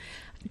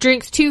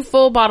 Drinks 2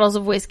 full bottles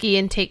of whiskey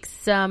and takes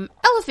some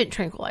elephant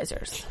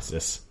tranquilizers.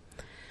 Jesus.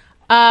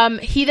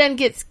 He then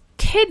gets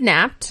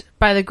kidnapped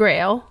by the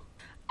Grail.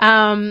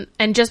 And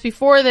just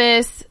before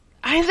this,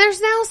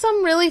 there's now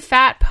some really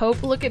fat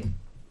Pope-looking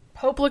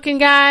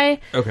guy.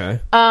 Okay.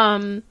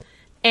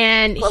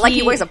 And Well, like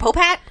he wears a Pope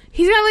hat?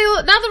 He's got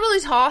like not the really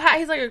tall hat.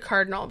 He's like a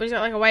cardinal, but he's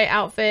got like a white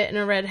outfit and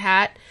a red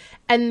hat.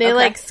 And they Okay.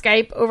 like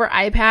Skype over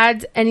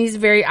iPads, and he's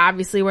very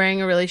obviously wearing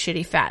a really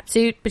shitty fat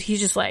suit, but he's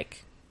just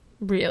like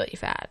really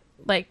fat.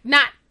 Like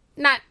not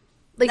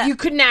like you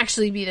couldn't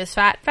actually be this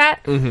fat.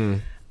 Mm-hmm.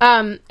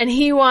 And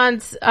he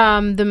wants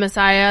the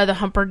Messiah, the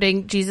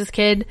Humperdinck Jesus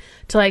kid,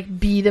 to like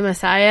be the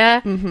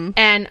Messiah. Mm-hmm.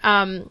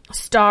 And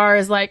Star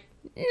is like,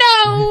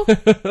 no,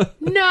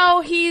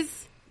 no,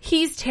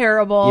 he's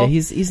terrible. Yeah,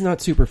 he's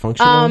not super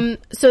functional.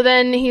 So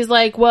then he's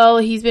like, well,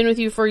 he's been with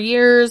you for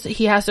years.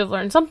 He has to have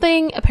learned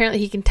something. Apparently,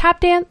 he can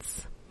tap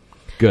dance.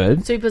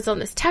 Good. So he puts on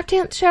this tap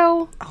dance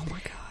show. Oh my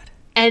god.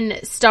 And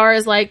Star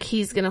is like,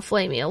 he's gonna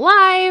flay me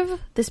alive.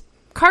 This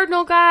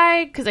Cardinal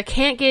guy, because I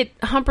can't get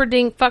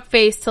Humperdinck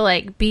fuckface to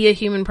like be a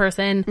human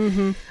person.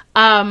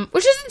 Mm-hmm.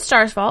 Which isn't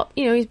Star's fault.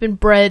 You know, he's been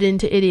bred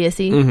into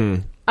idiocy.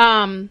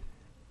 Mm-hmm.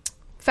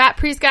 Fat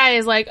priest guy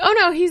is like, oh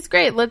no, he's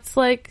great. Let's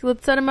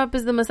set him up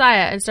as the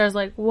Messiah. And Star's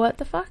like, what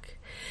the fuck?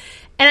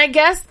 And I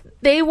guess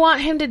they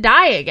want him to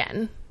die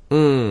again.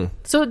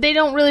 So they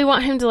don't really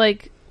want him to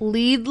like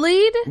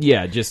lead.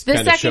 Yeah, just the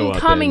second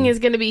coming is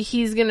going to be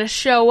he's going to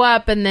show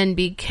up and then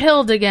be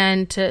killed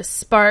again to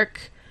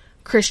spark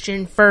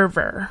Christian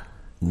fervor.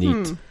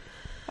 Neat.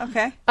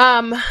 Okay.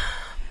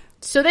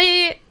 So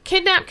they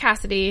kidnap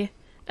Cassidy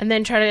and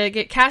then try to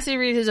get Cassidy to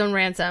read his own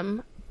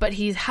ransom, but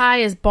he's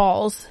high as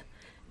balls.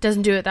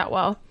 Doesn't do it that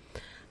well.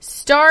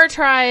 Star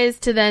tries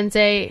to then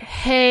say,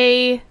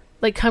 hey,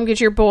 like, come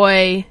get your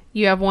boy.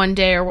 You have one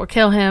day or we'll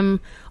kill him.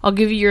 I'll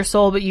give you your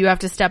soul, but you have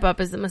to step up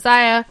as the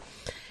Messiah.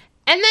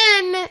 And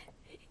then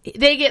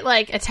they get,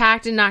 like,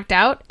 attacked and knocked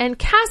out. And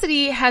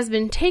Cassidy has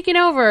been taken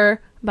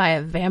over by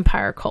a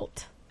vampire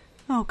cult.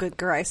 Oh, good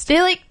Christ.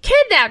 They, like,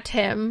 kidnapped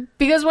him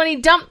because when he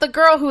dumped the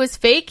girl who was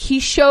fake, he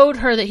showed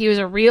her that he was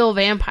a real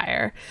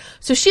vampire.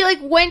 So she, like,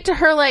 went to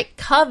her, like,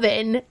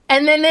 coven,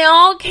 and then they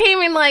all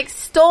came and, like,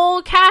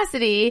 stole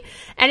Cassidy,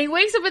 and he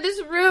wakes up in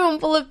this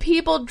room full of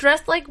people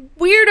dressed like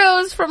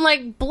weirdos from,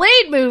 like,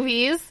 Blade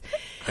movies.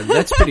 And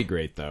that's pretty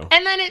great, though.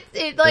 And then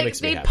it like,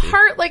 they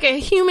part, like, a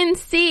human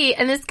sea,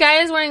 and this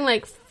guy is wearing,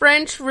 like,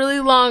 French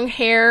really long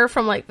hair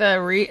from, like,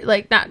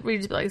 the, not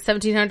Regis, but, like,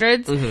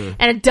 1700s,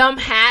 and a dumb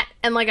hat,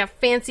 and, like, a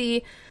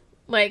fancy,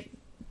 like,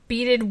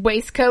 beaded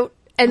waistcoat,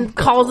 and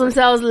calls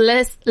themselves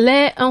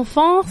les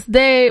enfants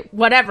de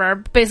whatever.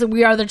 Basically,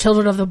 we are the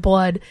children of the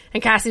blood.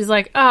 And Cassie's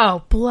like,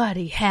 oh,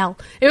 bloody hell.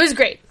 It was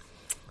great.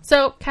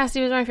 So,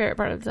 Cassie was my favorite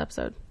part of this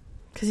episode.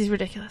 Because he's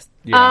ridiculous.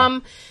 Yeah.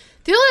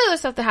 The only other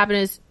stuff that happened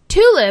is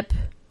Tulip,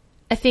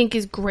 I think,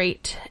 is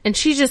great. And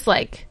she just,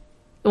 like,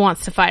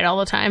 wants to fight all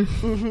the time.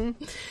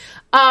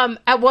 Mm-hmm.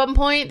 At one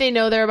point, they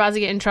know they're about to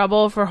get in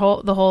trouble for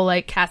the whole,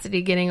 like,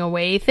 Cassidy getting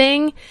away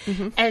thing.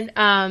 Mm-hmm.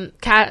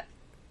 And,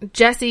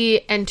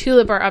 Jesse and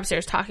Tulip are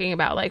upstairs talking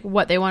about, like,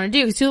 what they want to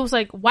do. Because Tulip's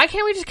like, why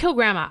can't we just kill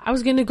Grandma? I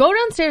was going to go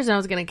downstairs and I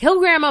was going to kill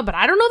Grandma, but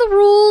I don't know the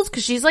rules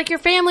because she's, like, your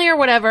family or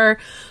whatever.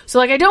 So,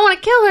 like, I don't want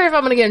to kill her if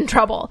I'm going to get in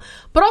trouble.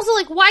 But also,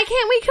 like, why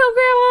can't we kill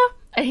Grandma?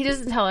 And he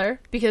doesn't tell her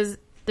because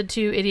the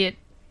two idiot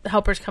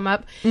helpers come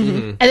up.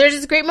 Mm-hmm. And there's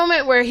this great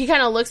moment where he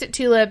kind of looks at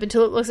Tulip and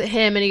Tulip looks at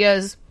him and he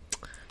goes,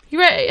 "You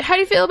ready? How do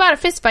you feel about a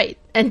fist fight?"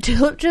 And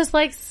Tulip just,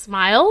 like,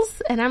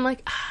 smiles. And I'm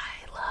like,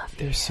 I love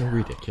you. They're so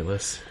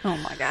ridiculous. Oh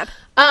my god.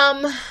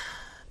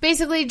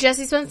 Basically,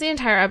 Jesse spends the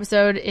entire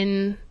episode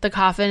in the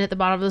coffin at the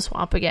bottom of the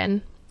swamp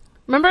again.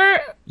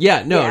 Remember?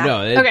 Yeah, no.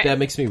 Okay. That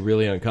makes me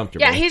really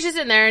uncomfortable. Yeah, he's just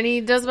in there and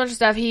he does a bunch of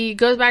stuff. He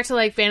goes back to,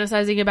 like,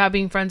 fantasizing about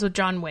being friends with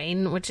John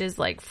Wayne, which is,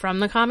 like, from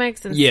the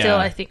comics and still,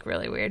 I think,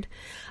 really weird.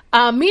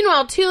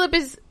 Meanwhile, Tulip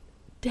is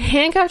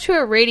handcuffed to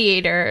a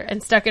radiator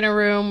and stuck in a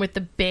room with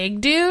the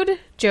big dude,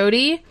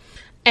 Jody,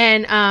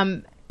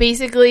 and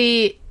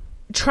basically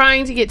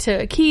trying to get to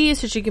a key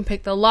so she can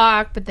pick the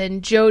lock, but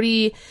then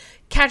Jody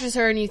catches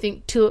her and you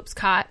think Tulip's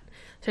caught.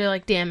 So you're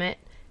like, damn it.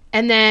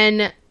 And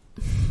then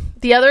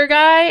the other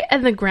guy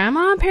and the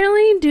grandma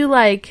apparently do,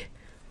 like,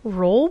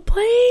 role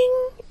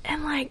playing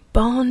and, like,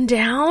 bone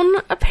down,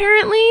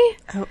 apparently.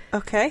 Oh,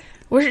 okay.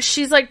 Where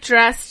she's, like,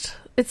 dressed.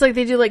 It's like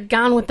they do, like,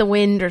 Gone with the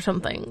Wind or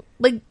something.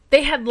 Like,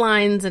 they had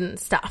lines and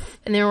stuff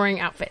and they were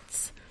wearing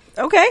outfits.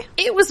 Okay.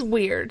 It was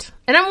weird.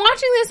 And I'm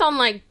watching this on,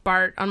 like,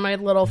 Bart on my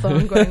little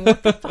phone going,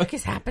 what the fuck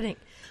is happening?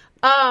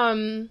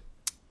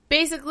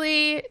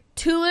 Basically,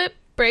 Tulip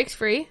breaks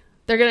free.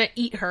 They're gonna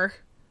eat her.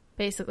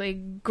 Basically,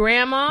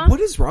 Grandma.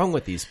 What is wrong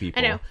with these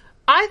people? I know.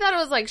 I thought it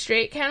was, like,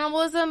 straight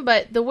cannibalism,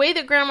 but the way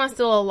that Grandma's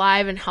still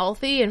alive and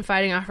healthy and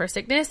fighting off her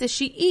sickness is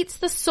she eats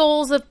the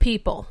souls of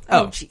people.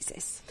 Oh,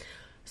 Jesus.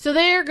 So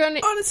they're gonna...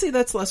 Honestly,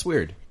 that's less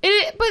weird.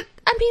 But,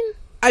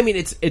 I mean,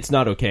 it's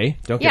not okay.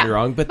 Don't get me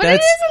wrong, but it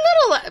that's... is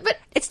a little... But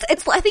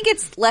It's. I think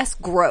it's less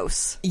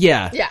gross.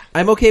 Yeah. Yeah.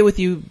 I'm okay with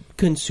you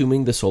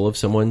consuming the soul of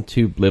someone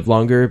to live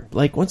longer.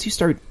 Like, once you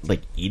start,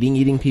 like,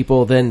 eating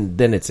people, then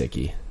it's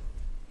icky.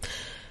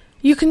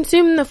 you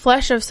consume the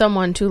flesh of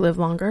someone to live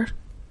longer.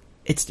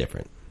 It's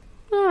different.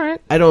 All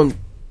right. I don't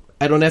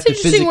have to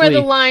physically where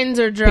the lines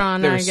are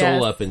drawn, pick their I guess.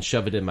 soul up and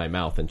shove it in my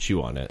mouth and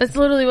chew on it. That's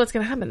literally what's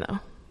going to happen, though.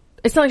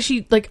 It's not like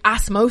she, like,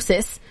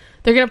 osmosis.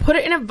 They're going to put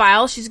it in a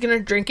vial. She's going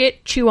to drink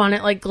it, chew on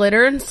it like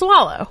glitter, and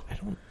swallow. I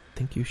don't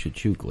think you should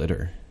chew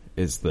glitter,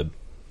 is the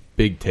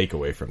big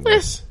takeaway from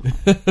this.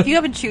 If you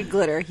haven't chewed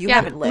glitter, you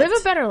haven't lived. Live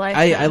a better life.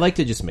 I like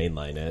to just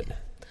mainline it.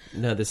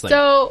 No, this, like...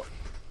 So,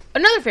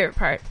 another favorite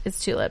part is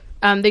Tulip.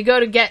 They go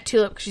to get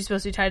Tulip because she's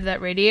supposed to be tied to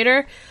that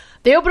radiator.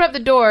 They open up the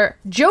door.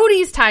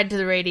 Jody's tied to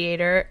the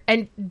radiator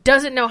and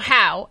doesn't know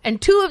how.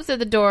 And Tulip's at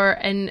the door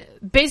and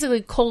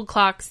basically cold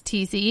clocks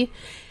TC.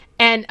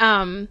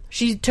 And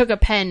she took a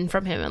pen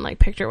from him and like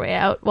picked her way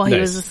out while he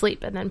was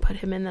asleep and then put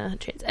him in the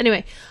chains.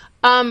 Anyway,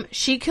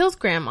 she kills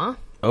Grandma.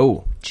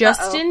 Oh.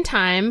 Just in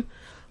time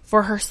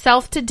for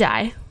herself to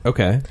die.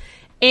 Okay.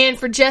 And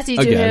for Jesse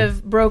to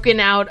have broken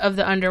out of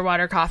the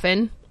underwater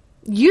coffin.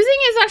 Using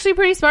is actually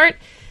pretty smart.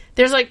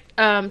 There's like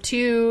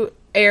 2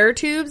 air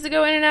tubes that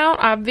go in and out,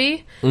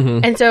 obvi.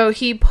 And so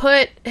he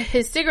put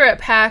his cigarette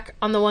pack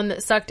on the one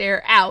that sucked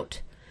air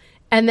out.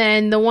 And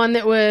then the one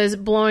that was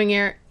blowing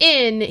air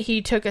in,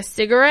 he took a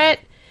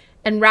cigarette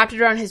and wrapped it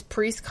around his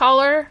priest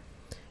collar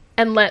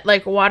and let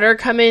like water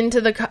come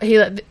into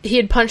the... He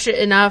had punched it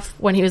enough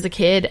when he was a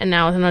kid and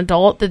now as an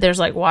adult that there's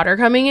like water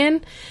coming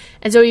in.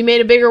 And so he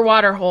made a bigger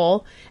water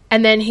hole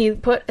and then he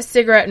put a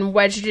cigarette and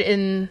wedged it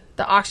in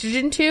the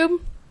oxygen tube.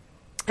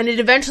 And it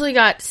eventually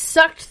got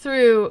sucked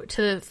through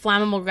to the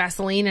flammable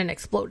gasoline and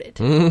exploded.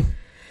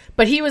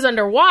 But he was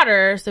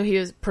underwater, so he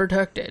was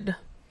protected.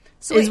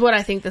 So is what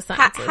I think the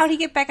science is. How did he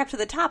get back up to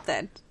the top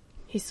then?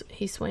 He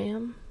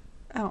swam.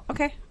 Oh,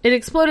 okay. It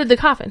exploded the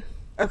coffin.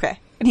 Okay.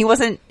 And he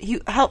wasn't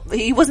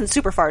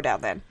super far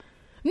down then.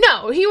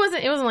 No, he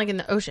wasn't. It wasn't like in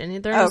the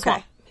ocean. They're in the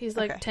swamp. He's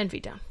like 10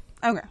 feet down.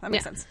 Okay, that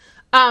makes sense.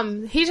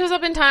 He shows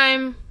up in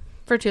time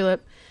for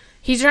Tulip.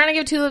 He's trying to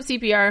give Tulip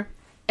CPR,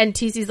 and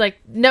TC's like,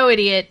 "No,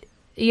 idiot.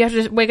 You have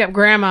to wake up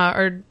Grandma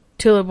or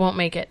Tulip won't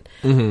make it."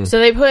 So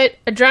they put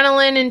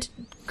adrenaline in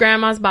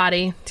Grandma's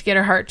body to get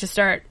her heart to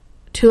start.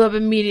 Tulip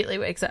immediately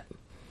wakes up.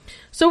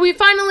 So we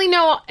finally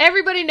know,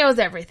 everybody knows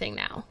everything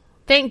now.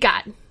 Thank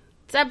God.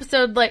 It's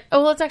episode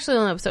it's actually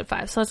only episode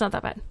 5, so it's not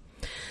that bad.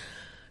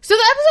 So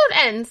the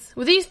episode ends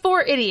with these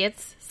 4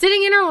 idiots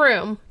sitting in a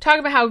room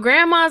talking about how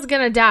Grandma's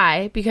gonna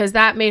die because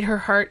that made her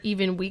heart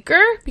even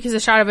weaker because a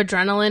shot of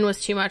adrenaline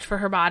was too much for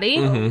her body.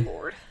 Oh,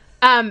 Lord.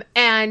 And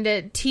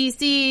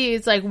TC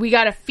is like, we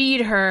gotta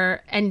feed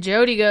her. And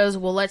Jody goes,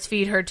 well, let's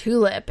feed her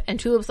Tulip. And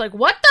Tulip's like,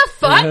 what the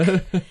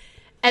fuck?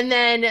 And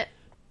then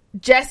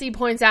Jesse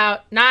points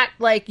out, not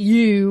like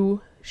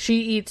you,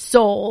 she eats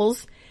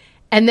souls.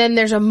 And then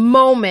there's a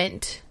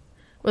moment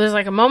where there's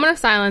like a moment of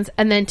silence.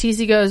 And then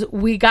TC goes,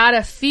 we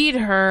gotta feed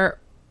her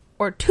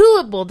or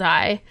Tulip will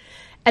die.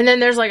 And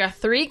then there's like a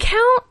 3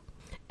 count.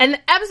 And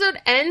the episode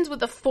ends with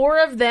the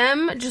 4 of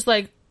them just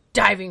like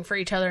diving for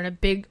each other in a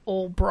big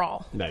old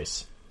brawl.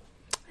 Nice.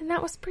 And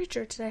that was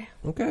Preacher today.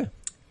 Okay.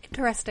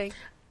 Interesting.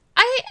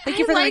 Thank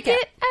you for like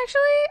it,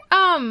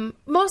 actually.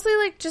 Mostly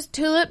like just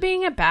Tulip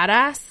being a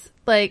badass.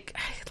 Like, I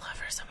love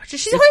her so much.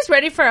 She's always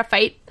ready for a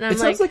fight. And I'm it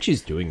sounds like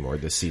she's doing more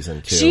this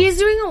season, too. She's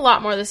doing a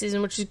lot more this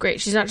season, which is great.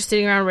 She's not just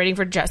sitting around waiting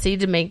for Jesse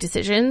to make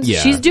decisions. Yeah,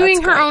 she's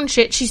doing her own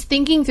shit. She's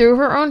thinking through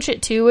her own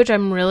shit, too, which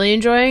I'm really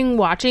enjoying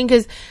watching.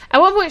 Because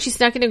at one point, she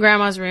snuck into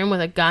Grandma's room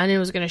with a gun and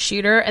was going to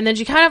shoot her. And then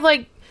she kind of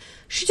like,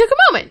 she took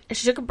a moment. And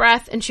she took a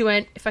breath and she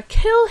went, if I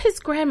kill his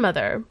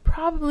grandmother,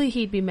 probably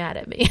he'd be mad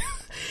at me.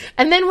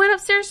 And then went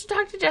upstairs to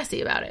talk to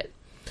Jesse about it.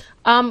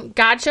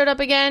 God showed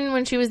up again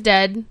when she was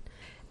dead.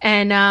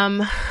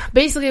 And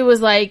basically it was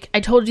like,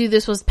 I told you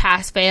this was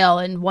pass fail,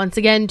 and once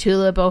again,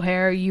 Tulip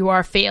O'Hare, you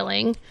are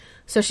failing.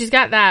 So she's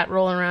got that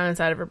rolling around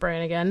inside of her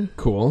brain again.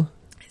 Cool.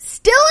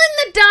 Still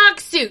in the dog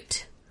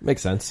suit.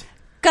 Makes sense.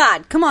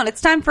 God, come on, it's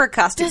time for a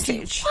costume Does he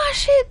change.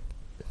 wash it?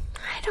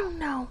 I don't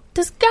know.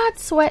 Does God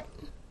sweat?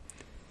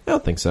 I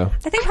don't think so.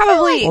 I think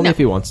probably Only if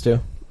he wants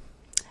to.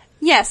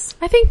 yes.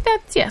 I think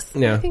that's yes.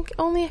 Yeah. I think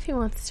only if he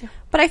wants to.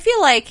 But I feel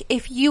like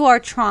if you are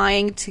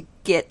trying to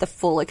get the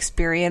full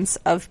experience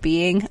of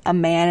being a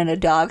man in a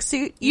dog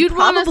suit, You'd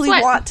wanna probably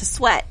sweat. want to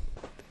sweat.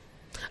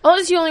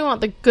 Unless you only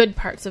want the good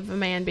parts of a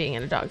man being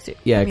in a dog suit.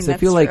 Yeah, I mean, because I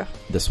that's feel like true.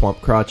 the swamp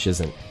crotch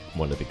isn't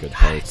one of the good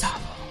parts.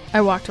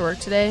 I walked to work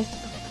today.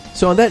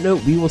 So on that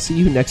note, we will see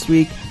you next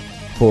week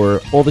for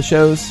all the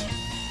shows,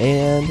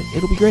 and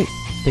it'll be great.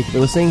 Thank you for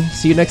listening.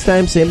 See you next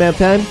time. Same map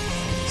time.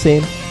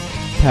 Same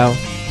pal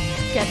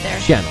Get there.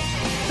 channel.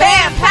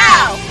 Bam,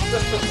 pow!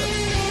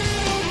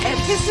 And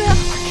just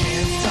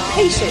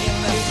patient.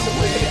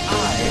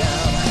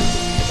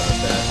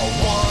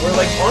 We're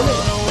like on it.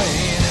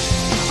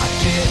 I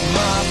get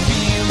my